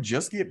girlfriend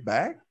just get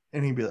back?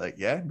 And he'd be like,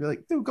 yeah. He'd be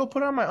like, dude, go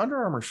put on my Under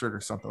Armour shirt or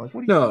something. Like,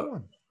 what are you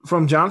doing?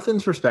 From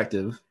Jonathan's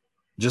perspective,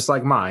 just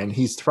like mine,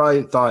 he's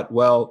probably thought,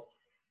 well,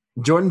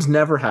 Jordan's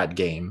never had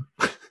game.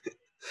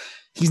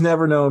 He's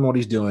never known what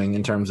he's doing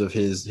in terms of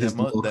his that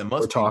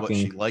must be what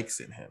she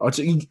likes in him.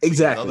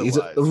 Exactly.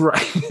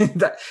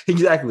 Right.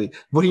 Exactly.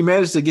 But he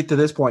managed to get to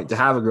this point to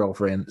have a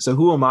girlfriend. So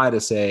who am I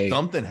to say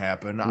something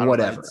happened?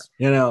 Whatever.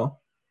 You know,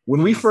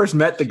 when we first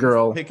met the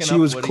girl, she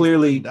was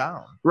clearly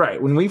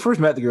right. When we first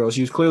met the girl,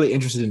 she was clearly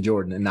interested in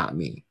Jordan and not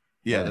me.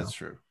 Yeah, that's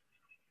true.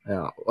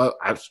 Yeah. Well,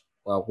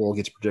 we'll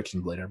get to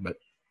predictions later, but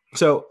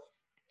so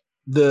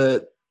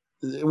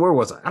where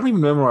was I? I don't even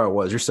remember where I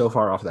was. You're so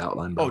far off the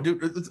outline. Bro. Oh,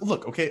 dude,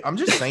 look, okay. I'm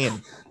just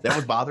saying that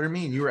was bothering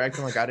me, and you were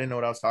acting like I didn't know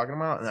what I was talking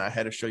about, and I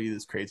had to show you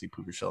this crazy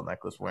puka shell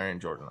necklace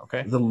wearing Jordan.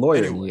 Okay, the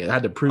lawyer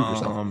had to prove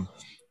yourself.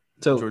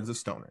 So Jordan's a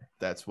stoner.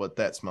 That's what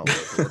that smells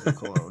like.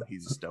 Cologne.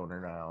 He's a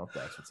stoner now.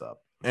 That's what's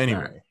up.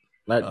 Anyway,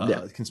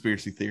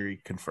 conspiracy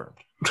theory confirmed.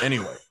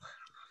 Anyway.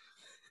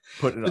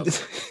 Put it up.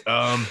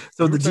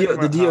 So the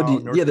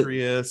DOD, North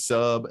Korea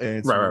sub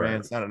and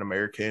Superman's not an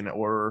American,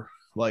 or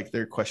like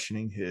they're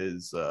questioning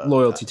his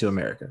loyalty to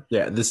America.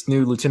 Yeah, this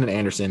new Lieutenant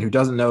Anderson, who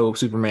doesn't know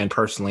Superman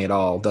personally at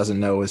all, doesn't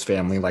know his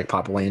family like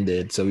Papa Wayne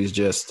did, so he's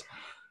just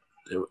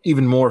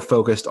even more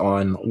focused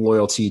on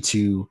loyalty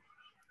to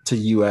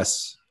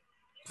U.S.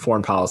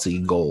 foreign policy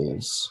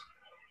goals.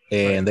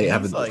 And they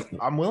have like,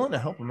 I'm willing to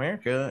help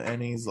America,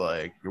 and he's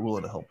like, you're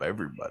willing to help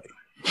everybody.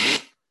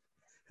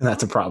 And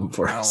that's a problem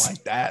for us. I don't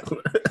like that.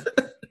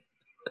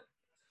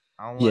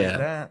 I don't like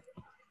that.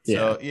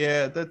 So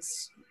yeah,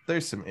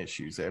 there's some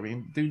issues. I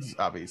mean, dude's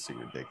obviously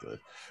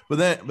ridiculous. But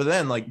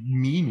then, like,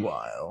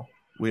 meanwhile,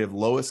 we have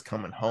Lois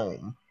coming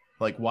home.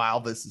 Like, while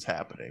this is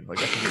happening, like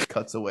I think it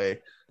cuts away,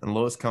 and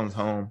Lois comes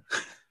home,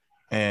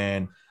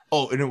 and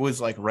it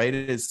was like right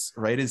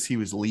as he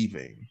was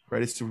leaving,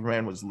 right as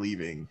Superman was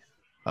leaving,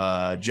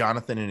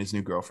 Jonathan and his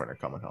new girlfriend are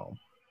coming home.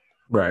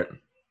 Right.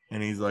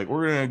 And he's like,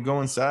 we're gonna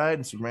go inside,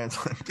 and Superman's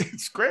like,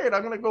 it's great.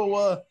 I'm gonna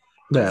go.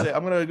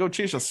 I'm gonna go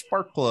chase the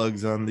spark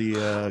plugs on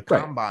the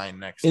combine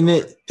next. And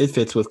it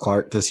fits with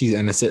Clark because he's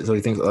innocent, so he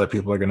thinks other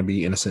people are gonna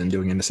be innocent and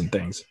doing innocent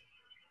things.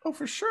 Oh,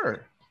 for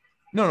sure.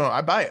 No,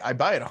 I buy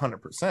it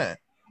 100%.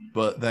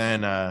 But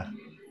then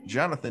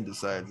Jonathan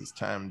decides it's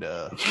time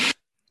to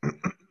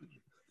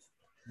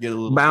get a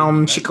little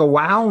bound chicka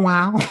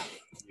wow.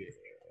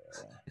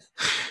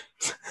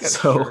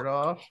 So shirt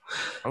off.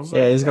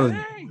 He's got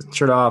a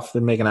shirt off.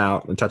 They're making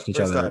out and touching each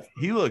other.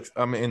 He looks.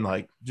 I mean,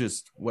 like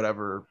just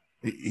whatever.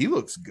 He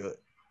looks good.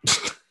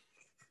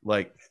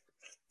 Like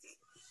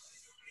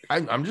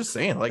I'm just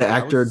saying. Like the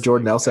actor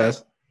Jordan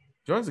Elsas.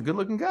 Jordan's a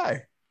good-looking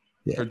guy.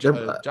 Yeah,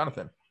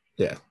 Jonathan.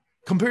 Yeah,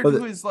 compared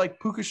to his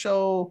like puka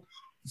shell,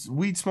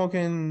 weed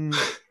smoking.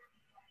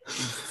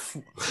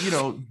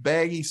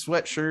 Baggy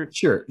sweatshirt.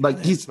 Sure, like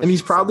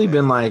he's probably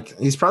been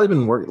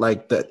work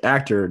like the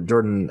actor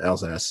Jordan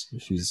Elsas.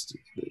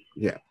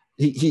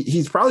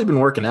 He's probably been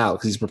working out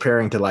because he's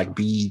preparing to like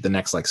be the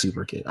next like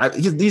super kid.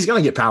 He's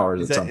gonna get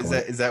powers at some point.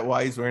 Is that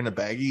why he's wearing a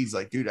baggy? He's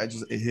like, dude,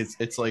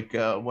 it's like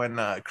when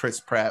Chris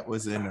Pratt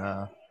was in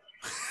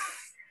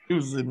he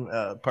was in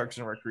Parks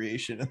and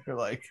Recreation, and they're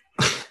like,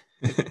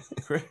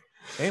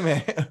 hey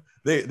man.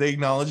 They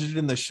acknowledged it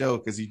in the show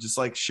because he just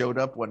like showed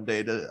up one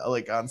day to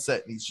like on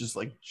set, and he's just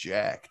like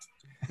jacked.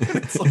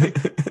 It's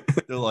like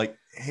they're like,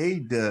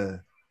 hey,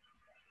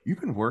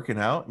 you've been working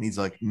out? And he's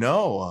like,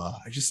 no,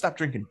 I just stopped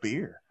drinking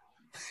beer.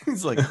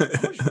 He's like, how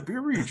much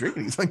beer were you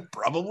drinking? He's like,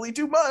 probably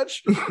too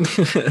much.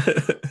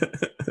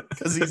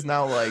 Because he's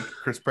now like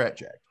Chris Pratt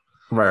jacked.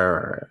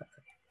 Right.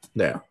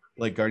 Yeah.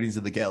 Like Guardians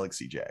of the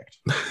Galaxy jacked.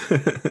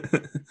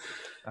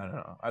 I don't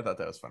know. I thought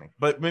that was funny,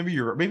 but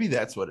maybe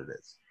that's what it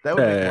is. That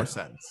would make more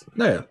sense.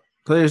 Yeah,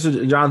 there's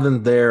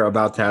Jonathan there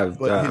about to have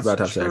his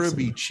sex.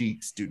 Chubby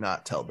cheeks do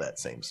not tell that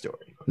same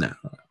story. No,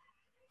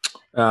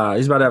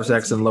 he's about to have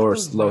sex and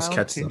Lois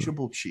catches them.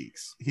 Pinchable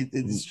cheeks.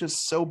 It's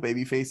just so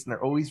baby faced, and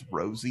they're always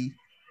rosy.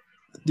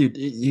 Dude,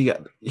 he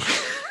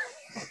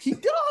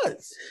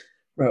does,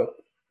 bro.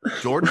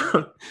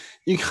 Jordan,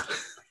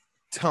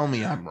 tell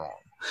me I'm wrong.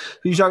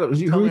 Who are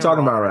you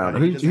talking about around?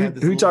 Who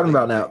are you talking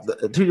about now?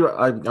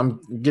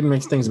 I'm getting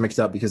things mixed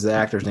up because the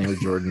actor's name is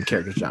Jordan, the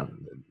character's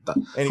Jonathan.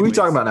 Who are you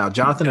talking about now?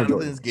 Jonathan or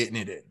Jordan? Jonathan's getting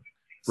it in.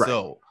 Right.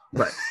 So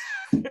right.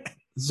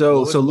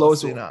 So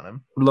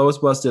Lois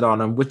busted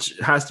on him, which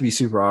has to be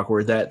super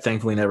awkward. That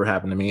thankfully never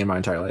happened to me in my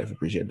entire life. I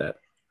appreciate that.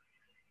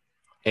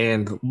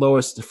 And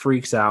Lois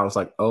freaks out. It's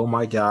like, oh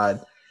my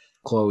God,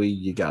 Chloe,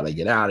 you gotta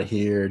get out of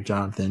here.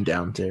 Jonathan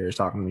downstairs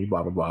talking to me,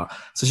 blah blah blah.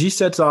 So she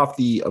sets off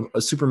the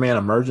Superman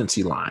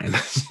emergency line.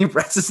 She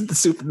presses the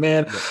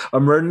Superman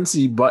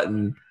emergency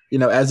button,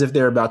 as if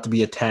they're about to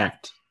be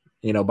attacked,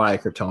 by a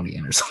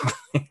Kryptonian or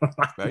something.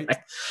 Right.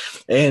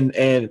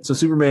 And so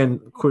Superman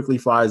quickly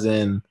flies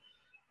in,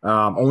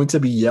 only to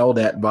be yelled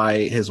at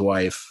by his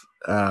wife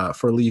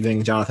for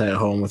leaving Jonathan at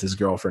home with his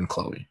girlfriend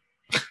Chloe.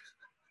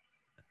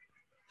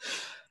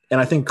 And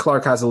I think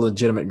Clark has a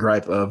legitimate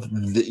gripe of,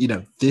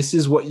 this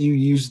is what you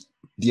use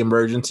the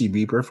emergency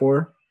beeper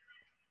for.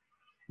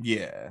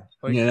 Yeah.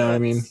 What I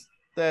mean?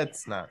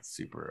 That's not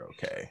super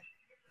okay.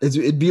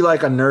 It'd be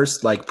like a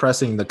nurse like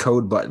pressing the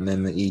code button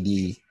in the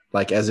ED,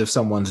 like as if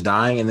someone's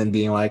dying and then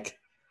being like,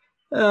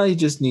 he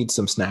just needs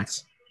some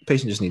snacks. The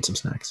patient just needs some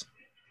snacks.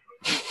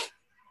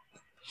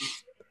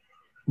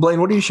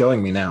 Blaine, what are you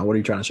showing me now? What are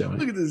you trying to show me?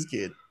 Look at this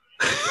kid.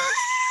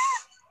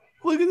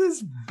 Look at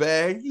this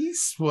baggy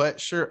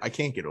sweatshirt. I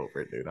can't get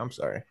over it, dude. I'm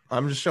sorry.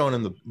 I'm just showing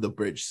him the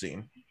bridge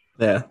scene.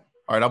 Yeah.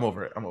 All right, I'm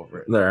over it.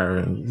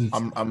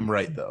 I'm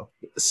right though.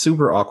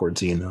 Super awkward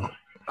scene though.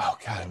 Oh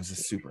God, it was a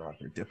super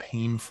awkward, a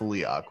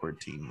painfully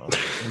awkward teen moment.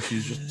 And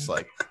she's just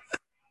like,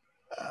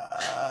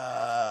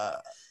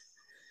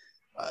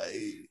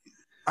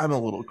 I'm a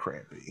little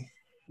crampy.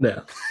 Yeah.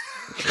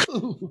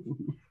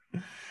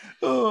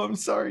 Oh, I'm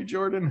sorry,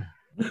 Jordan.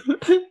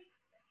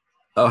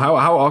 Oh,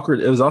 how awkward.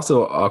 It was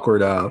also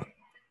awkward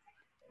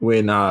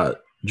when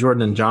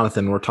Jordan and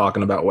Jonathan were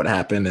talking about what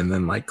happened, and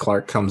then like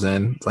Clark comes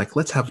in. It's like,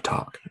 let's have a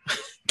talk.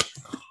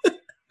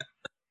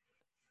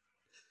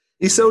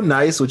 He's so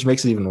nice, which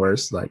makes it even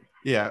worse. Like,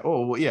 yeah.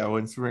 Oh, well, yeah.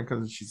 When Superman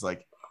comes in, she's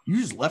like, you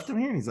just left him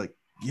here? And he's like,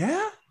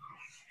 yeah.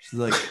 She's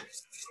like,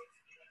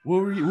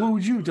 what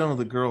would you have done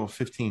with a girl of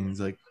 15? He's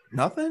like,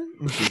 nothing.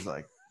 And she's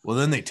like, well,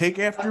 then they take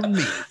after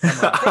me.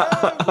 I'm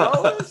like,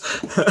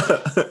 Lois?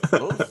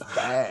 Lois is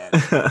bad.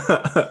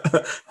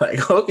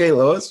 Like, okay,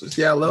 Lois.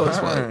 Yeah, Lois.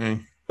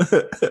 Dang.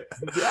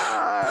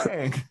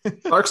 Dang.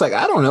 Clark's like,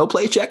 I don't know,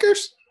 play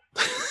checkers?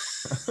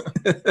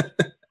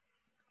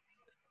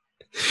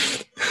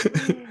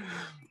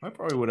 I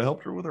probably would have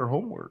helped her with her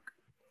homework.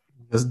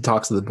 Just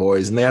talks to the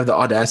boys, and they have the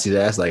audacity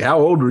to ask, like, how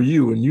old were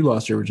you when you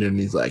lost your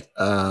virginity? He's like,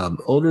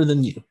 older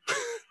than you.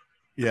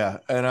 Yeah,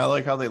 and I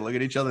like how they look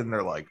at each other and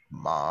they're like,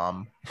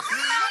 Mom.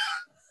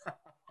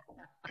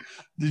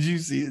 Did you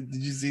see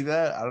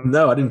that? I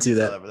didn't see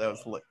that. But that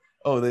was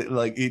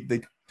like,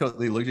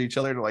 they looked at each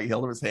other and like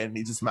held up his hand and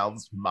he just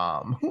mouths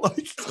Mom.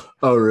 Like,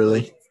 oh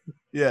really?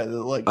 Yeah,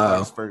 like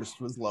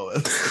first was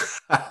Lois.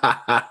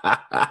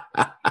 I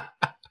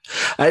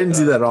didn't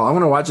see that at all. I'm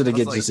gonna watch it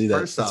again to see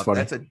that. First off,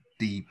 that's a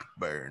deep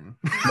burn.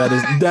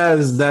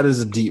 that is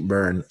a deep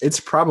burn. It's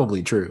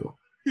probably true.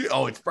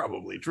 Oh, it's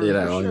probably true for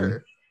sure. I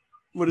mean,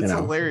 but it's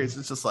hilarious.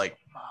 It's just like,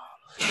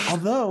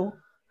 although,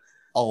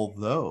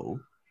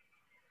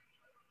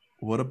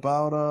 what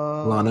about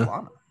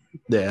Lana?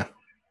 Yeah,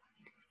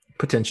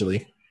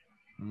 potentially.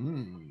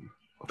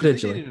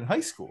 Potentially in high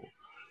school.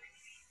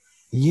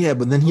 Yeah,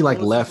 but then he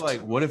left.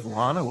 Like, what if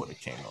Lana would have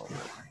came over?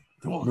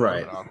 Oh,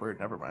 right. Awkward.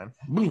 Never mind.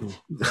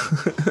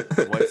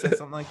 What said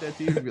something like that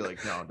to you? You'd be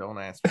like, no, don't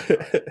ask me.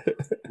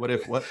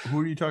 Who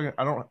are you talking?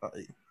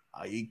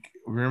 I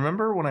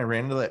remember when I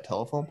ran into that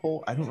telephone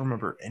pole. I don't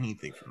remember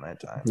anything from that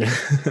time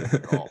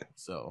at all.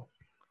 So,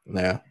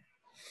 yeah.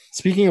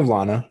 Speaking of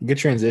Lana, good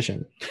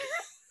transition.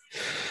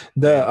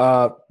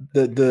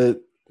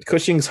 The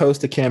Cushing's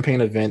host a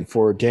campaign event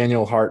for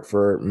Daniel Hart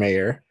for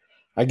mayor.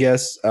 I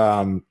guess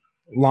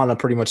Lana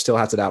pretty much still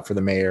has it out for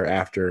the mayor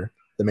after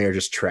the mayor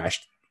just trashed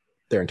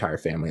their entire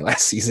family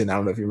last season. I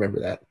don't know if you remember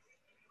that.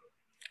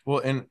 Well,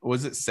 and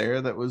was it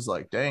Sarah that was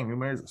like, dang, new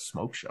mayor's a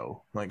smoke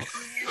show? Like,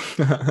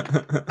 he's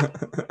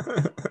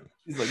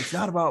like, it's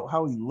not about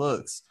how he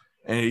looks.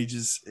 And he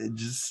just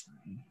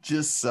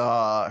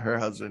saw her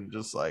husband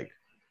just like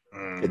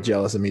get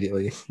jealous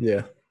immediately.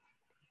 Yeah.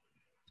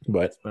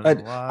 But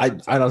I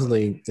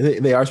honestly,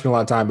 they are spending a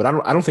lot of time, but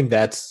I don't think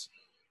that's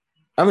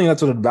what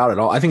it's about at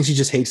all. I think she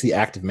just hates the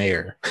active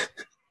mayor.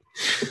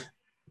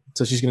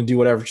 So she's going to do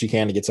whatever she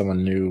can to get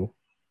someone new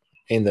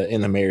in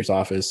the mayor's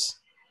office.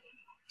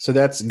 So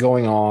that's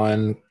going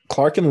on.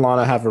 Clark and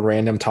Lana have a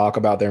random talk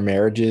about their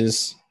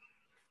marriages,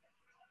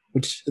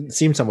 which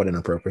seems somewhat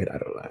inappropriate. I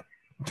don't know.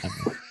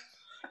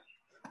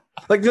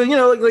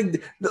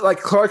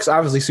 Like Clark's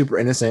obviously super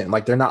innocent.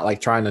 Like they're not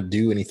like trying to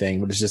do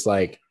anything, but it's just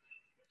like,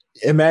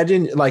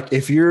 imagine like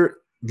if you're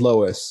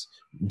Lois,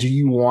 do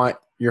you want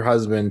your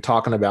husband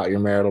talking about your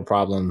marital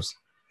problems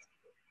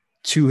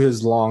to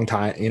his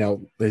longtime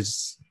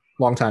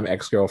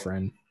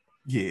ex-girlfriend?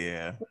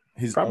 Yeah.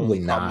 Probably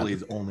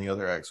his only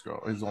other right.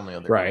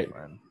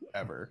 girlfriend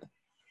ever.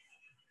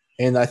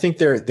 And I think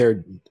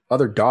their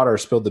other daughter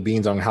spilled the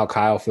beans on how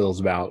Kyle feels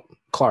about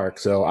Clark.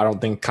 So I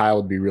don't think Kyle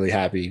would be really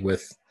happy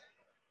with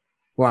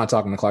not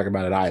talking to Clark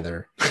about it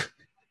either.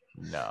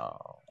 No.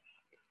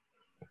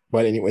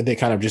 But anyway, they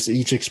kind of just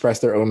each express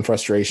their own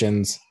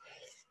frustrations.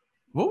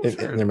 What was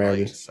in their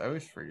marriages? I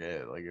always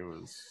forget. Like it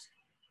was.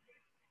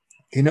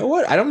 You know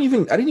what? I didn't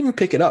even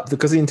pick it up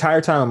because the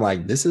entire time I'm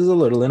like, this is a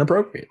little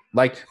inappropriate.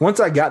 Like once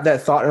I got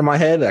that thought in my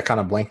head, I kind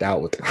of blanked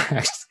out what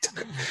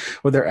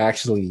they're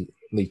actually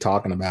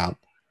talking about.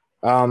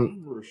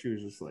 She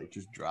was just like,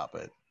 just drop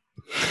it.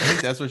 I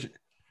think that's what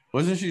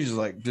wasn't she just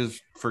like,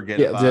 just forget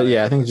about it?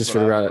 Yeah, I think just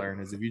forget about it.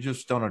 Is if you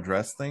just don't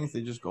address things,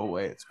 they just go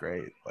away. It's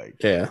great. Like,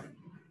 yeah.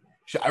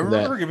 I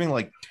remember her giving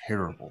like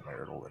terrible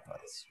marital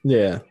advice.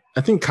 Yeah.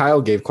 I think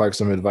Kyle gave Clark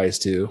some advice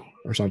too,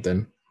 or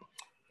something.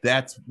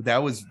 That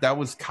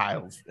was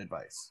Kyle's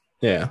advice.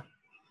 Yeah.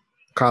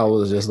 Kyle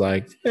was just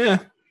like,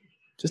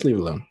 just leave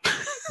it alone.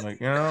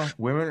 Like,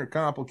 women are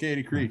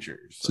complicated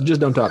creatures. So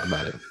just don't talk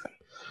about it.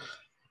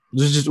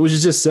 Which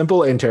is just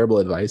simple and terrible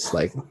advice.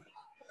 Like,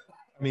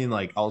 I mean,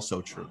 like,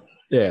 also true.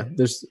 Yeah,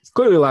 there's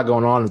clearly a lot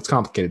going on. It's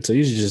complicated, so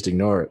you should just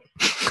ignore it.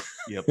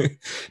 Yep.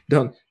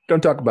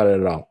 Don't talk about it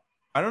at all.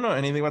 I don't know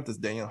anything about this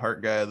Daniel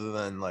Hart guy other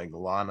than like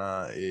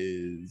Lana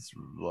is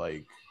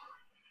like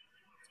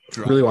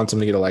really wants him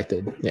to get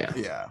elected. Yeah.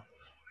 Yeah.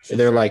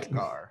 They're like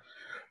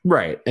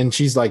right, and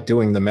she's like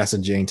doing the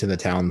messaging to the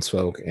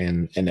townsfolk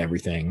and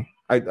everything.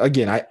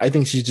 I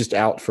think she's just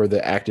out for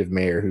the active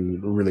mayor who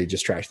really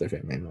just trashed their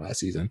family in the last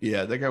season.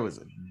 Yeah, that guy was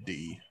a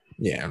D.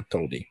 Yeah,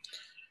 total D.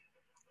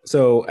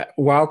 So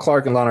while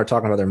Clark and Lana are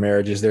talking about their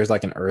marriages, there's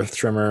like an earth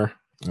tremor,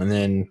 and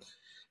then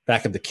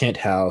back at the Kent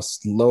house,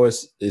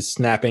 Lois is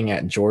snapping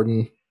at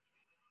Jordan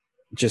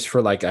just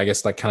for like, I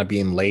guess, like kind of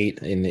being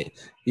late, and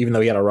even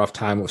though he had a rough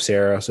time with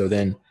Sarah. So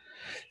then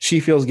she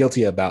feels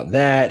guilty about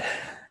that.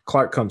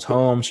 Clark comes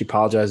home. She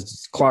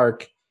apologizes to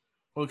Clark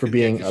for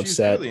being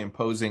upset. She's really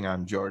imposing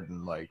on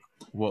Jordan, like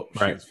what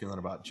she was feeling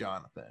about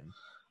Jonathan.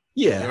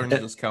 Yeah.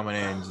 Jordan just coming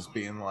in, just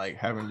being like,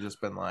 having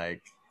just been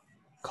like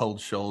cold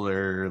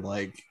shoulder,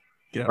 like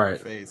get out of your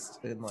face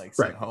and like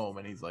sent home.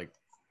 And he's like,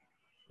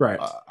 right.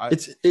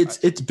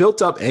 It's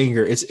built up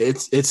anger.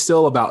 It's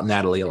still about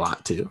Natalie a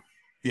lot too.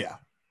 Yeah.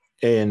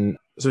 And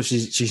so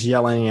she's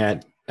yelling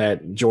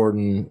at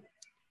Jordan.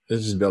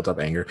 This is built up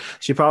anger.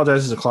 She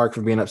apologizes to Clark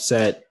for being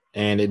upset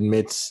and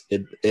admits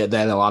that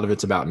a lot of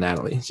it's about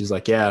Natalie. She's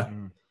like, this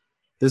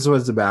is what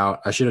it's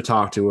about. I should have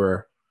talked to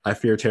her. I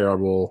fear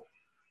terrible.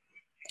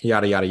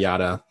 Yada, yada,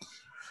 yada.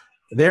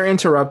 They're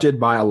interrupted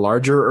by a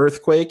larger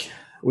earthquake,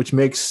 which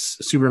makes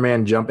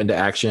Superman jump into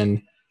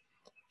action.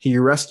 He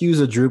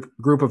rescues a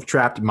group of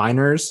trapped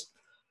miners,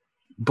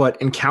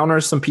 but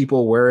encounters some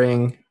people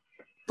wearing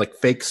like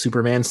fake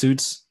Superman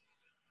suits.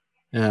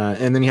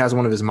 And then he has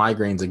one of his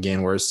migraines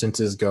again, where his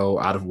senses go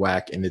out of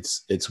whack, and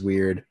it's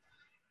weird.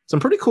 Some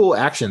pretty cool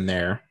action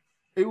there.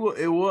 It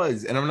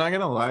was, and I'm not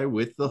gonna lie,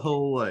 with the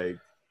whole like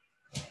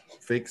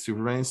fake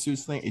Superman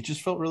suits thing, it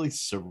just felt really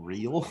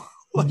surreal.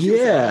 Like,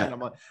 yeah,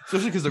 like,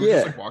 especially because they were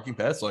just like walking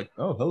past, like,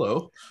 oh,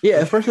 hello. Yeah,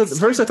 at first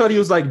I thought he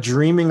was like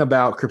dreaming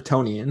about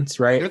Kryptonians,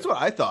 right? That's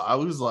what I thought. I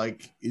was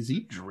like, is he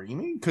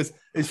dreaming? Because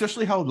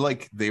especially how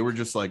like they were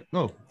just like,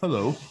 oh,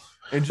 hello.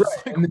 And just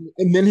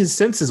and then his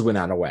senses went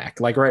out of whack.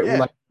 Like right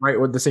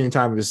at the same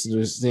time,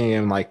 just seeing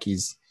him like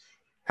he's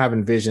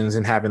having visions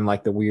and having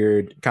like the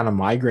weird kind of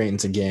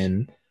migraines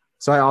again.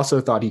 So I also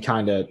thought he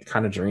kind of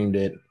dreamed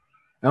it.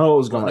 I don't know what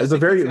was going on. It's a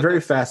very, very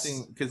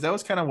fast because that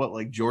was kind of what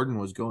like Jordan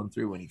was going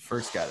through when he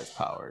first got his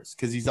powers.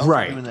 Because he's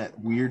also doing that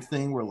weird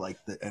thing where like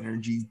the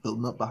energy's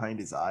building up behind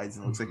his eyes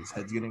and it looks like his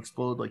head's gonna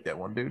explode, like that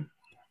one dude.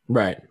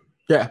 Right.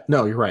 Yeah.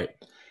 No, you're right.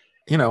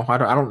 I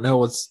don't know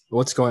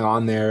what's going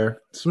on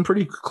there. Some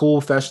pretty cool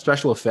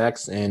special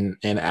effects and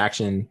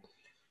action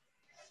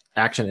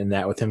in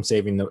that, with him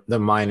saving the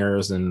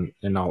miners and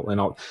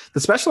all.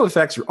 The special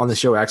effects on the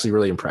show actually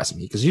really impress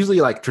me, because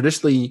usually like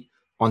traditionally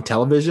on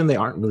television they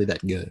aren't really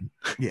that good.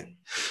 Yeah.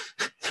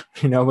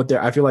 But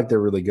I feel like they're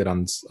really good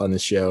on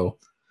this show.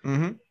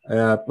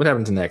 Mm-hmm. What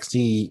happens next?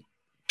 He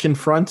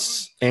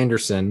confronts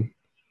Anderson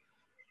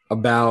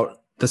about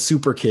the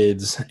super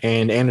kids,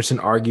 and Anderson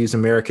argues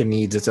America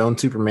needs its own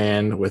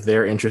Superman with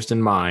their interest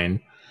in mind.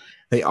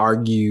 They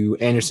argue.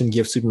 Anderson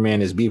gives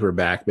Superman his beeper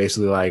back,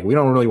 basically like, we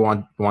don't really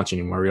want you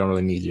anymore. We don't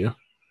really need you.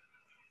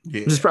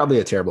 Yeah. Which is probably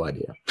a terrible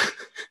idea.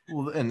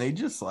 Well, and they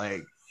just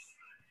like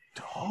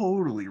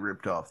totally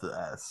ripped off the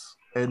S.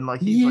 And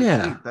like, he's like,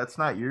 hey, that's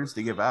not yours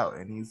to give out.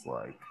 And he's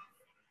like,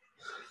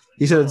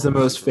 he said it's the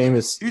most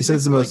famous. He said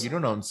it's the most. You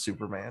don't own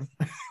Superman.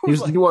 He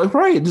was like,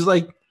 right. Just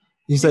like,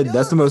 he said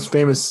that's the most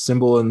famous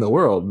symbol in the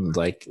world. And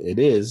like, it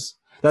is.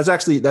 That's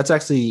actually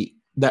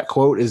that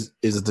quote is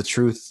the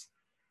truth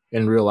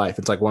in real life.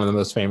 It's like one of the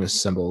most famous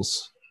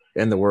symbols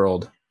in the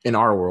world, in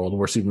our world,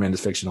 where Superman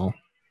is fictional.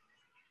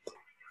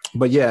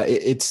 But yeah,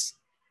 it's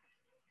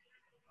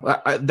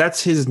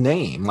that's his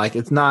name. Like,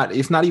 it's not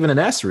even an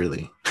S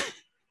really.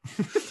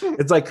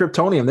 It's like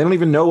Kryptonium. They don't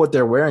even know what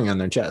they're wearing on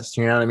their chest.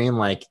 You know what I mean?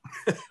 Like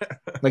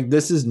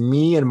this is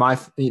me and my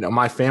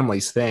my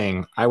family's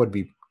thing. I would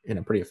be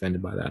pretty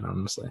offended by that,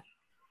 honestly.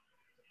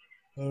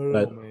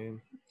 But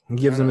man. He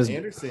gives him his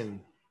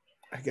Anderson.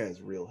 that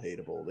guy's real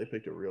hateable. They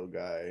picked a real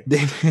guy.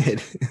 They did.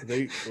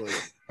 They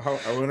like.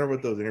 I wonder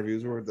what those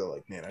interviews were. They're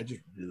like, man, I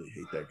just really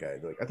hate that guy.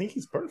 They're like, I think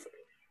he's perfect.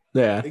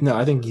 Yeah, no,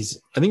 I think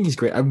he's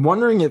great. I'm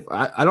wondering if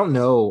I don't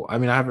know. I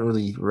mean, I haven't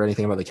really read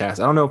anything about the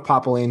cast. I don't know if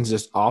Papa Lane's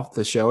just off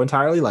the show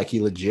entirely, like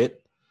he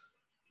legit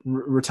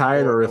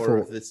retired, or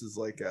if this is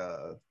like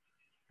a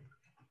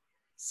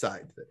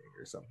side thing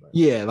or something.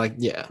 Yeah, like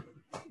yeah.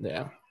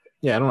 I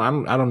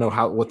don't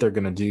know what they're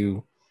gonna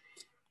do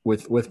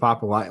with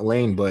Papa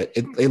Lane, but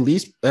at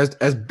least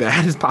as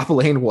bad as Papa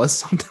Lane was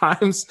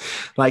sometimes,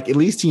 like at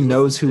least he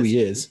knows who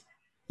he is.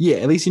 Yeah,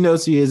 at least he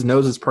knows who he is,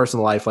 knows his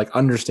personal life, like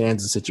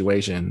understands the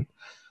situation.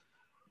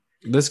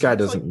 This guy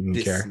doesn't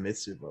care.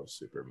 Dismissive of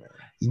Superman.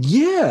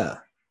 Yeah,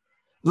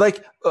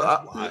 like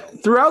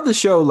throughout the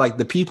show, like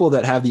the people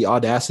that have the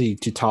audacity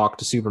to talk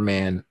to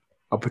Superman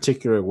a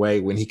particular way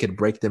when he could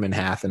break them in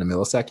half in a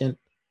millisecond.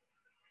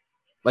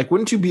 Like,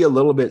 wouldn't you be a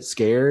little bit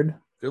scared?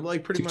 They're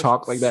like pretty much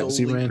talk like that to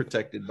Superman,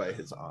 protected by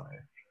his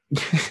honor.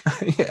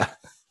 Yeah,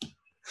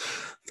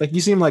 it's like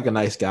you seem like a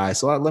nice guy,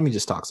 so let me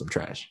just talk some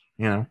trash.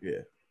 You know? Yeah.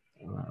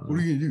 What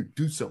are you gonna do?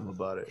 Do something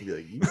about it. Be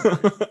like,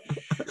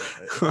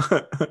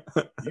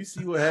 you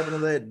see what happened to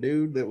that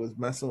dude that was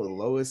messing with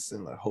Lois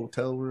in the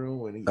hotel room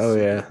when he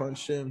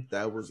punched him?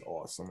 That was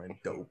awesome and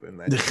dope.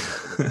 And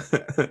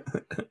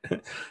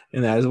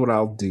and that is what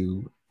I'll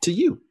do to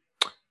you.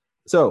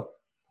 So,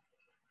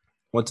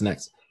 what's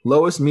next?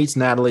 Lois meets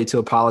Natalie to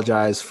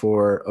apologize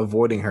for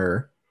avoiding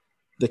her.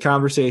 The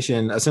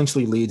conversation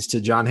essentially leads to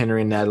John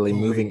Henry and Natalie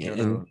moving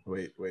in.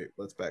 Wait,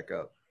 let's back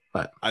up.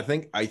 But I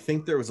think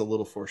there was a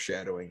little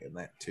foreshadowing in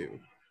that too.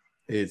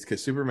 It's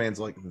because Superman's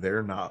like,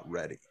 they're not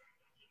ready.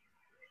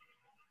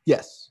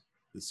 Yes.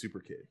 The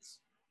super kids.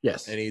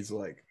 Yes. And he's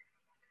like,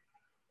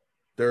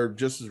 they're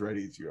just as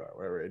ready as you are,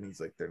 whatever. And he's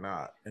like, they're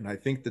not. And I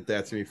think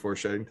that's gonna be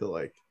foreshadowing to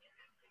like,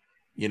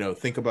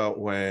 think about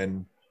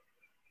remember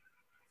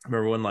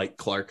when like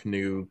Clark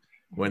knew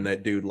when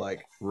that dude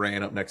like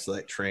ran up next to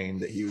that train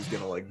that he was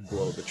gonna like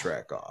blow the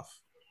track off.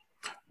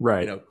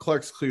 Right.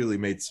 Clark's clearly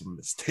made some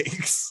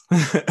mistakes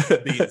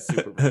being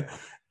Superman.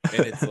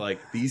 And it's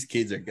like these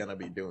kids are gonna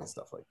be doing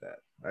stuff like that,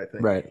 I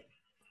think. Right.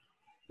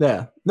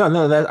 Yeah.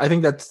 No, I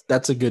think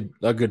that's a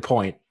good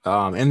point.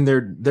 And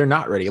they're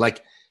not ready.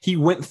 Like he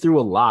went through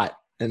a lot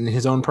in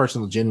his own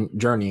personal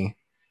journey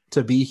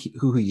to be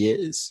who he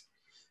is.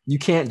 You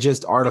can't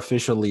just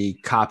artificially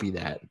copy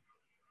that.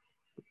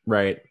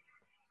 Right.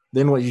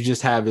 Then what you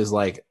just have is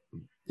like,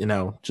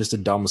 just a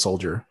dumb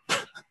soldier.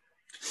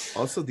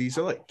 Also, these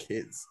are like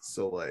kids,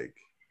 so like,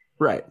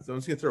 right?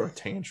 Someone's gonna throw a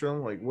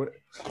tantrum, like what?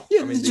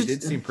 Yeah, I mean, they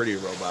did seem pretty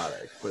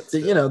robotic, but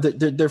still.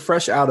 They're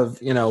fresh out of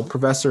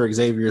Professor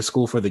Xavier's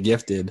School for the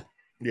Gifted.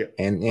 Yeah,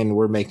 and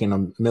we're making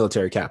them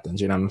military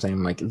captains. You know what I'm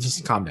saying? Like,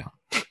 just calm down.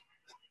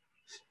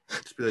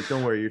 Just be like,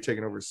 don't worry, you're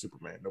taking over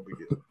Superman. No big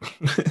deal.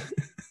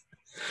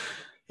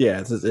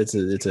 Yeah, it's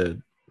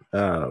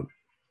a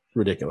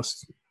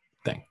ridiculous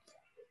thing.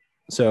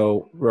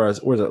 So,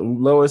 whereas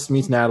Lois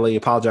meets Natalie,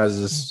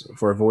 apologizes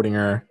for avoiding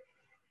her.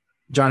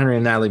 John Henry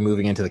and Natalie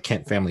moving into the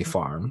Kent family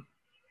farm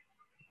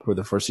for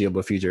the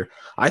foreseeable future.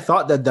 I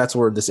thought that's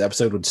where this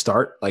episode would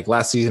start. Like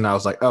last season, I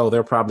was like, oh,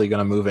 they're probably going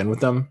to move in with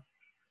them.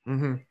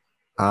 Mm-hmm.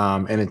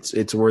 And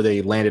it's where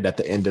they landed at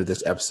the end of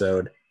this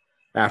episode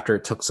after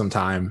it took some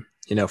time,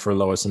 for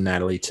Lois and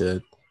Natalie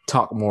to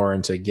talk more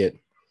and to get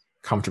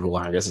comfortable.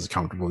 I guess as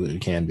comfortable as you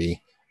can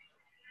be.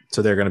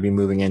 So they're going to be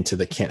moving into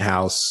the Kent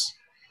house.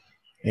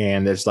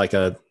 And there's like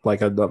a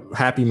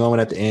happy moment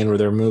at the end where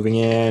they're moving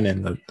in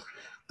and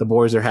the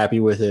boys are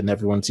happy with it and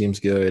everyone seems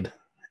good.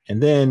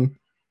 And then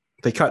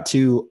they cut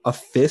to a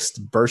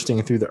fist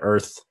bursting through the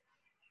earth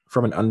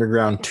from an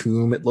underground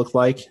tomb, it looked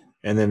like.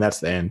 And then that's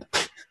the end.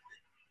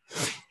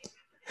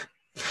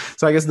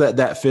 So I guess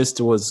that fist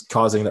was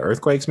causing the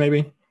earthquakes,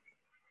 maybe?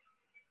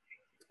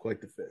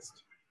 Quite the fist.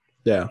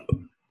 Yeah.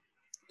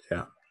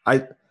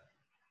 I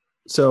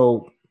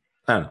don't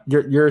know.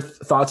 Your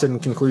thoughts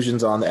and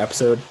conclusions on the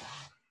episode?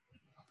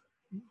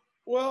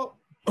 Well,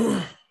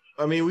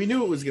 I mean, we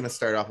knew it was going to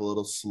start off a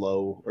little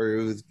slow,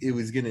 or it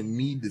was going to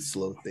need to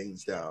slow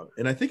things down.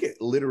 And I think it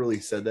literally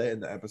said that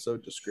in the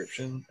episode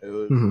description. It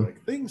was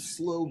like, things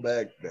slow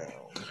back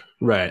down.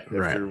 Right,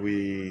 after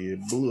we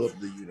blew up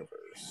the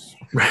universe.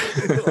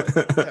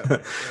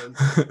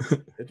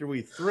 After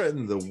we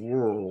threatened the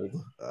world,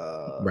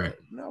 right.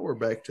 Now we're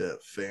back to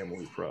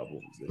family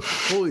problems.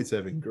 Boys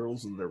having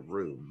girls in their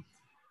room,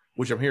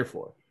 which I'm here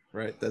for.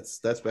 Right, that's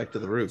back to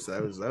the roots.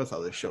 That was how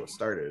this show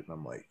started, and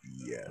I'm like,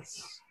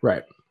 yes,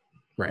 right.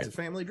 It's a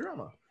family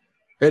drama.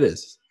 It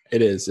is.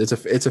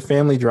 It's a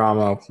family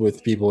drama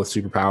with people with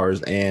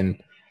superpowers,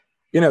 and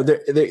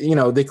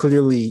they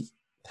clearly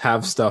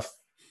have stuff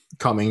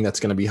coming that's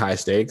going to be high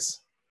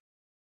stakes.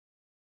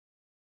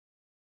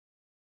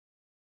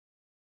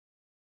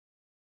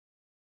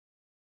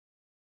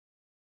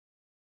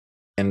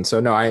 And so,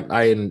 no,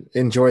 I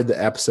enjoyed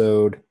the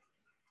episode.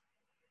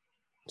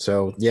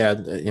 So, yeah,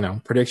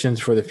 predictions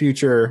for the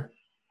future.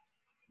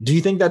 Do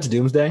you think that's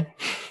Doomsday?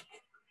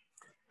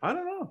 I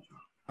don't know.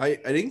 I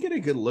didn't get a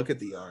good look at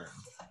the arm.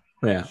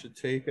 Yeah. Should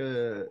take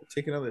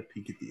another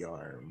peek at the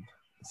arm.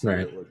 See right.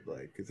 what it looked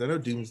like, because I know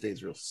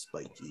Doomsday's real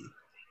spiky.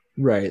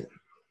 Right.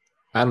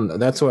 I don't know.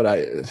 That's what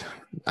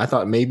I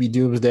thought maybe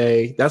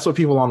Doomsday. That's what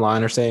people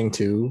online are saying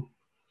too.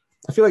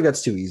 I feel like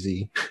that's too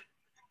easy.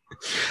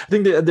 I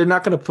think they're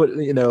not going to put,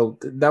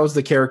 that was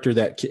the character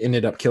that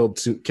ended up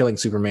killing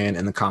Superman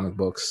in the comic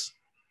books.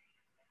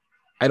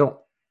 I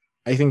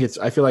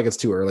feel like it's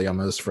too early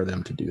almost for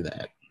them to do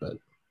that. But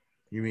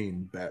you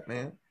mean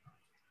Batman?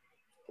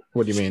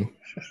 What do you mean?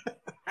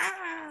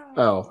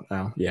 Oh,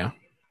 yeah.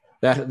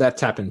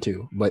 That's happened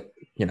too. But,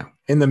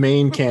 in the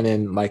main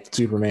canon, like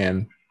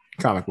Superman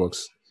comic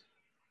books,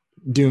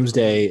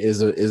 Doomsday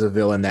is a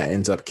villain that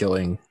ends up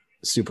killing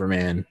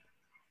Superman.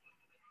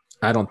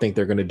 I don't think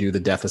they're going to do the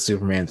Death of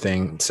Superman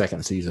thing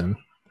second season.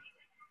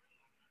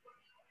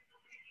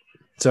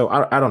 So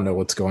I don't know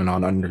what's going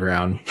on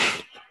underground.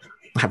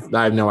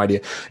 I have no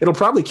idea. It'll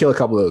probably kill a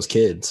couple of those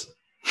kids.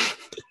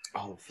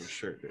 Oh, for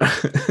sure.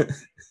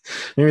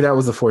 Maybe that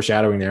was the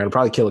foreshadowing there. It'll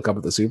probably kill a couple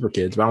of the super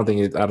kids, but I don't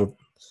think it's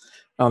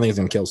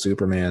going to kill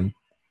Superman.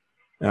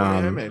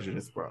 I imagine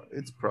it's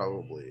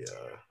probably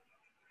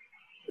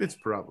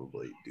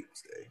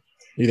Doomsday.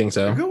 You think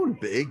so? They're going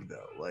big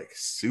though, like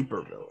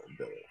super villains.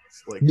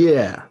 Like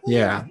yeah,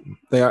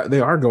 they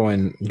are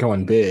going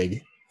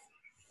big.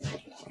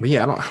 But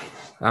yeah,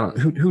 I don't.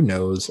 Who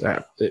knows?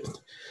 I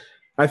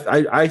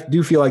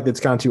do feel like it's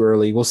kind of too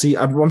early. We'll see.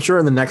 I'm sure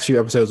in the next few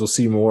episodes we'll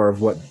see more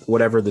of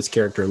whatever this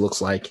character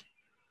looks like,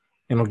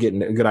 and we'll get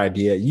a good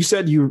idea. You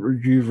said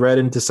you've read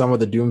into some of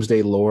the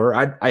Doomsday lore.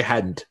 I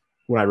hadn't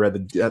when I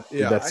read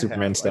that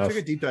Superman stuff. I took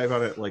a deep dive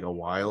on it like a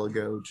while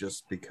ago,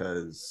 just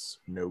because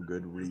no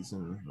good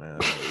reason.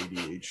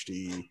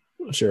 ADHD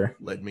sure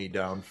led me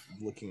down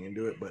looking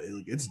into it, but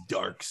it's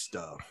dark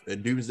stuff,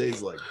 and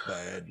Doomsday's like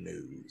bad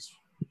news.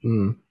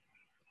 Mm.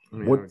 I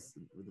mean, with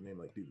a name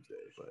like Doomsday,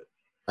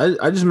 but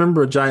I just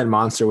remember a giant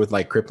monster with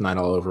like kryptonite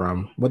all over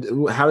him.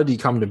 How did he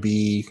come to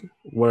be?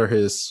 What are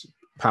his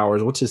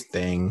powers? What's his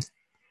thing?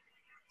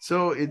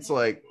 So it's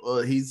like,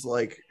 he's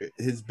like,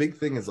 his big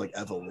thing is like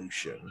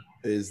evolution,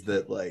 is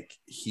that like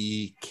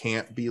he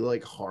can't be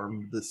like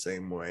harmed the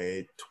same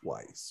way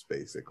twice,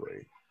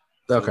 basically.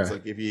 So okay. It's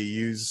like if you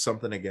use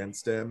something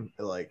against him,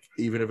 like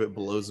even if it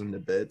blows him to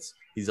bits,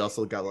 he's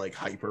also got like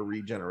hyper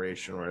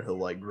regeneration where he'll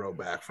like grow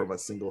back from a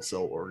single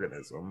cell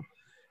organism.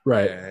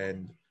 Right.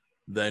 And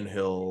then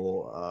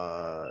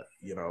he'll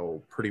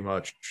pretty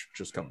much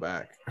just come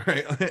back,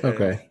 right?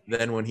 Okay. And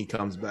then when he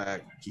comes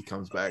back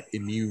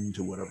immune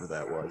to whatever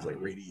that was, like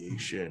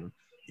radiation.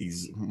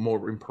 He's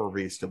more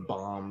impervious to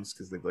bombs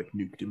because they've like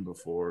nuked him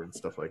before and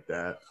stuff like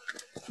that.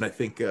 And I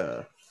think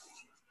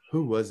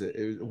who was it?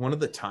 It was one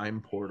of the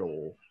time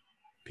portal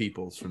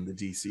peoples from the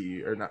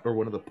DC, or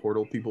one of the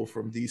portal people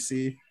from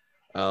DC.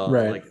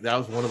 Right. Like that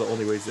was one of the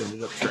only ways they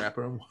ended up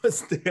trapping him,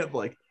 was they had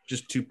like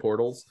just two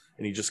portals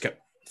and he just kept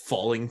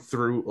falling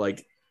through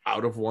like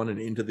out of one and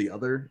into the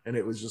other, and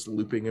it was just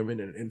looping him in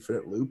an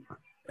infinite loop.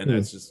 And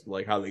that's just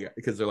like how they got,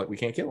 because they're like, we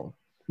can't kill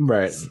him,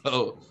 right?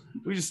 So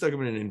we just stuck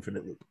him in an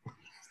infinite loop.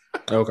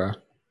 Okay.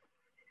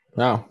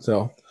 Wow.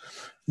 So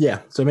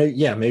yeah, so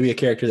maybe a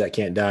character that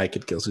can't die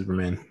could kill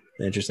Superman.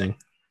 Interesting.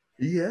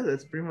 Yeah,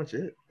 that's pretty much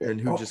it. And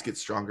who just gets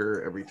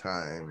stronger every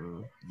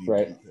time you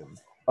right beat him.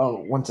 Oh,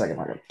 1 second,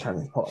 I'm gonna turn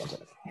this. Hold on a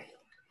second.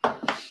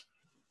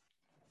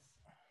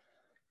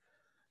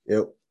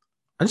 Yep.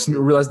 I just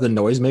realized the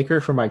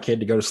noisemaker for my kid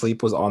to go to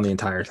sleep was on the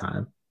entire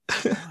time.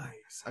 Nice.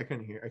 I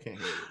can't hear it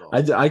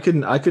at all. I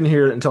couldn't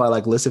hear it until I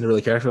like listened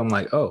really carefully. I'm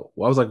like, oh,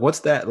 well, I was like, what's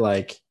that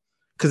like?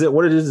 Because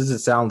what it is it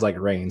sounds like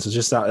rain. So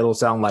it'll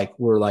sound like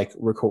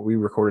we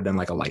recorded in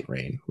like a light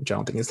rain, which I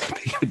don't think is that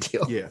big of a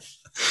deal. Yeah.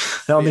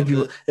 I don't think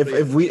people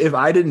if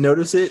I didn't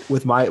notice it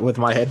with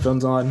my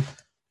headphones on,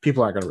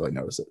 people aren't gonna really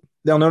notice it.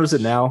 They'll notice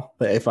it now,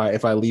 but if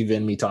I leave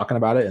in me talking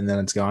about it and then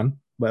it's gone,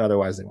 but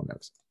otherwise they won't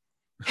notice.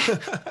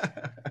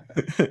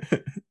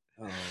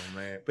 Oh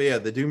man. But yeah,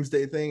 the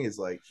Doomsday thing is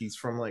like he's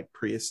from like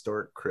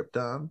prehistoric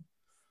Krypton,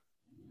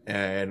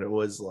 and it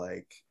was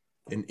like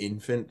an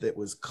infant that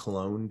was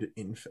cloned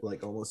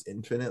like almost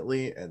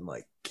infinitely and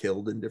like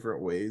killed in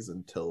different ways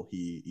until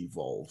he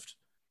evolved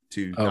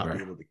to not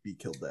be able to be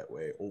killed that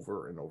way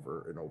over and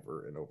over and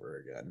over and over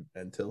again,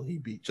 until he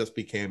just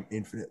became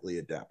infinitely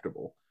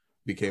adaptable,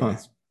 became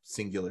his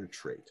singular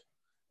trait.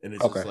 And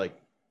it's just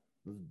like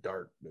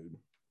dark, dude.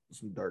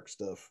 Some dark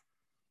stuff.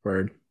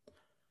 Word.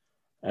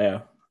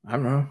 Yeah, I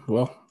don't know.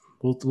 Well,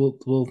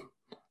 we'll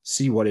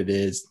see what it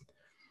is.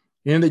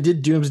 They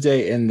did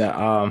Doomsday in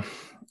the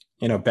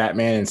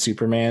Batman and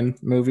Superman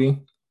movie.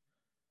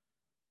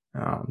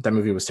 That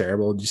movie was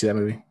terrible. Did you see that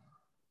movie?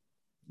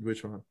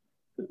 Which one?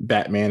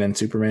 Batman and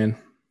Superman.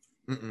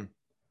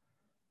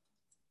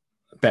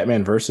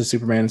 Batman versus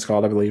Superman, it's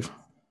called, I believe.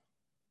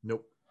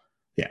 Nope.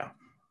 Yeah,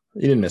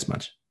 you didn't miss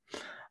much.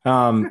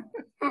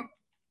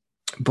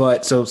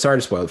 But so sorry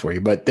to spoil it for you,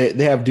 but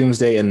they have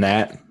Doomsday in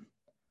that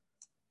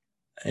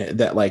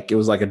like it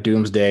was like a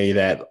Doomsday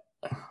that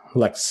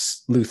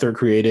Lex Luthor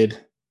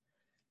created.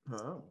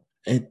 Oh.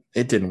 It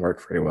didn't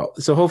work very well.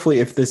 So hopefully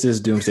if this is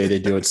Doomsday, they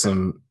do it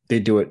some they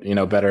do it,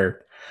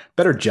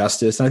 better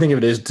justice. And I think if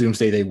it is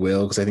Doomsday, they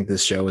will, because I think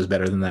this show is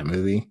better than that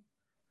movie.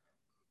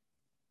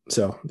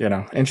 So,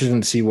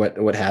 interesting to see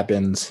what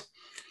happens.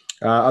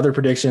 Other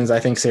predictions, I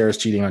think Sarah's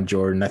cheating on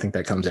Jordan. I think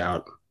that comes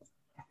out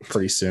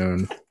pretty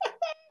soon.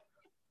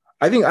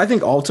 I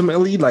think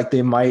ultimately, like,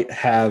 they might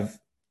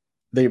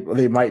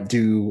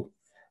do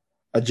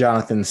a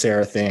Jonathan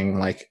Sarah thing.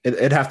 Like,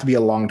 it'd have to be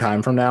a long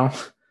time from now.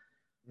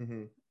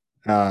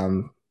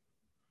 Mm-hmm.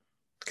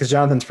 Because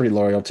Jonathan's pretty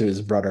loyal to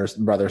his brothers.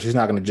 He's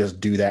not going to just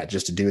do that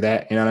just to do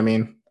that. You know what I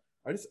mean?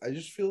 I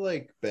just feel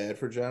like bad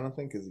for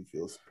Jonathan because he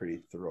feels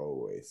pretty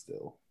throwaway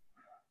still.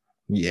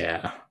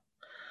 Yeah.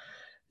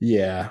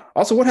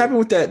 Also, what happened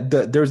with that?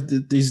 There's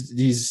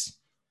these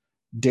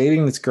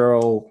dating this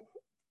girl,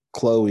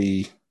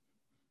 Chloe.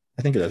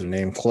 I think that's her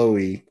name,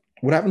 Chloe.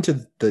 What happened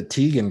to the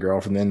Tegan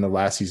girl from the end of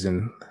last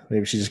season?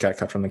 Maybe she just got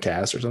cut from the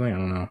cast or something. I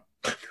don't know.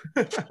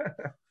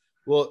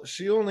 Well,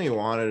 she only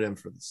wanted him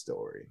for the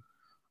story.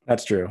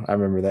 That's true. I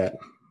remember that.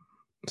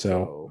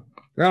 So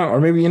I don't know,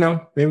 or maybe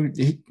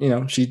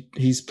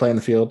he's playing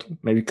the field.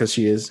 Maybe because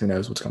she is. Who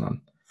knows what's going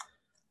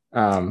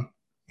on?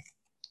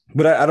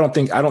 But I don't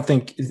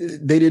think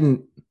they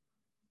didn't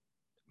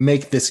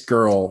make this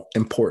girl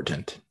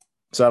important.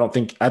 So I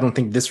don't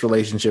think this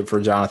relationship for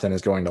Jonathan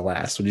is going to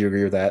last. Would you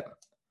agree with that?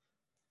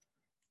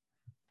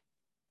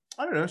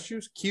 I don't know. She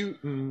was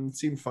cute and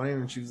seemed funny,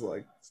 and she was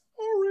like,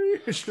 "All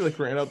right." She like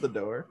ran out the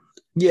door.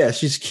 Yeah,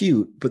 she's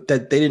cute, but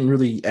that they didn't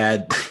really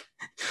add,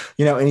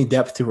 any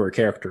depth to her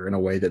character in a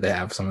way that they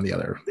have some of the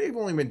other. They've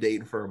only been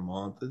dating for a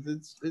month.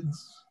 It's.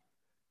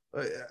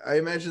 I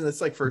imagine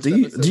it's like first.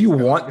 Do you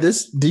want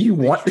this? Do you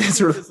want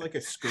this? It's like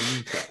a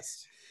screen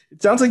test.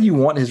 It sounds like you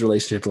want his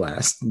relationship to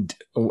last,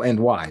 and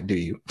why do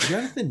you?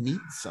 Jonathan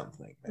needs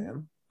something,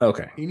 man.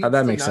 Okay,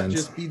 that makes sense.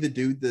 Just be the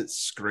dude that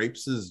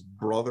scrapes his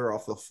brother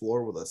off the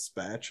floor with a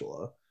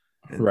spatula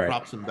and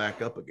props him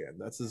back up again.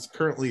 That's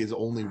currently his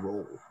only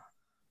role.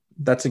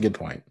 That's a good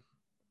point.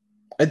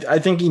 I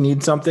think he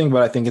needs something,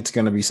 but I think it's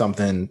going to be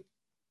something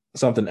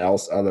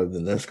else other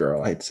than this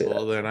girl. I hate to say that.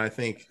 Well, then I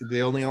think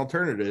the only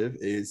alternative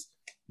is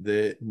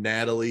that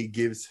Natalie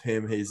gives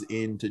him his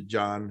into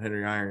John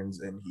Henry Irons,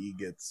 and he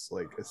gets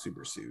like a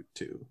super suit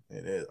too,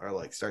 or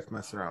like starts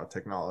messing around with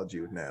technology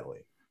with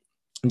Natalie.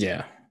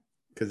 Yeah,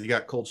 because he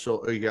got cold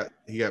shoulder. He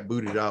got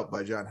booted out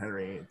by John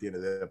Henry at the end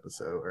of the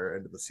episode or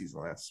end of the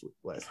season last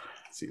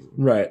season.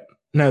 Right.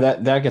 No,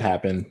 that could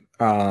happen.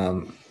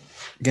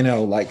 They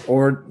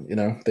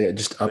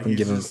just up and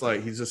give him.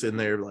 He's just in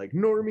there like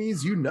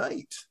normies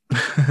unite.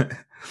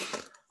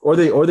 Or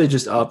they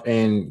just up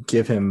and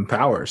give him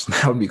powers.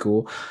 That would be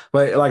cool.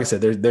 But like I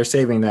said, they're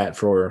saving that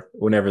for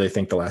whenever they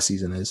think the last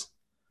season is.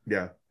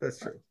 Yeah, that's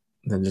true.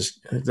 They're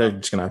just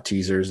gonna have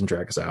teasers and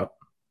drag us out.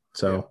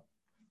 So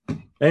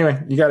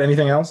anyway, you got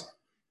anything else?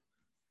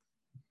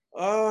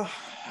 I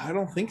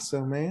don't think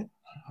so, man.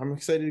 I'm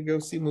excited to go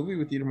see a movie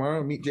with you tomorrow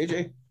and meet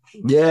JJ.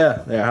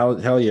 Yeah.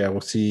 Hell yeah.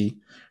 We'll see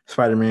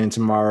Spider-Man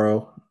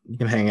tomorrow. You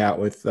can hang out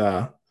with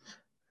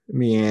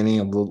me, Annie,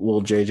 and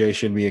little JJ.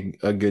 Should be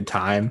a good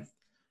time.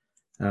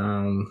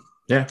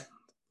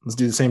 Let's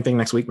do the same thing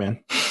next week,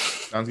 man.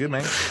 Sounds good,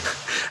 man.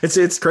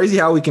 It's crazy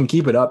how we can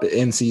keep it up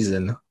in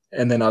season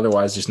and then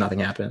otherwise just nothing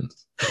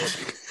happens.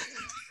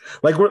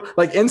 We're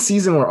like in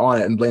season, we're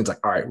on it, and Blaine's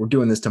like, "All right, we're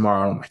doing this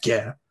tomorrow." And I'm like,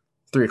 "Yeah,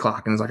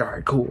 3:00," and it's like, "All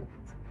right, cool."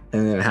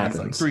 And then it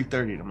happens. It's like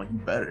 3:30, and I'm like, "You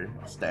better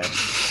stab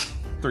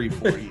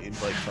 3:40,"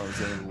 and like comes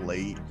in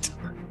late.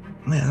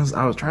 Man,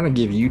 I was trying to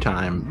give you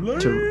time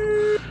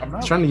to. I'm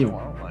not trying to give.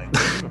 I'm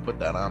gonna put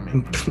that on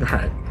me. All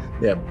right.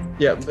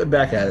 Yeah.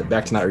 Back at it.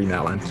 Back to not reading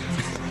that line.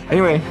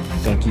 Anyway,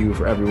 thank you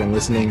for everyone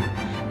listening.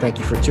 Thank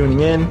you for tuning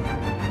in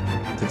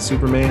to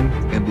Superman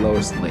and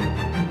Lois Lane.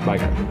 Bye,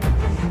 guys.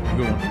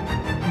 Good one.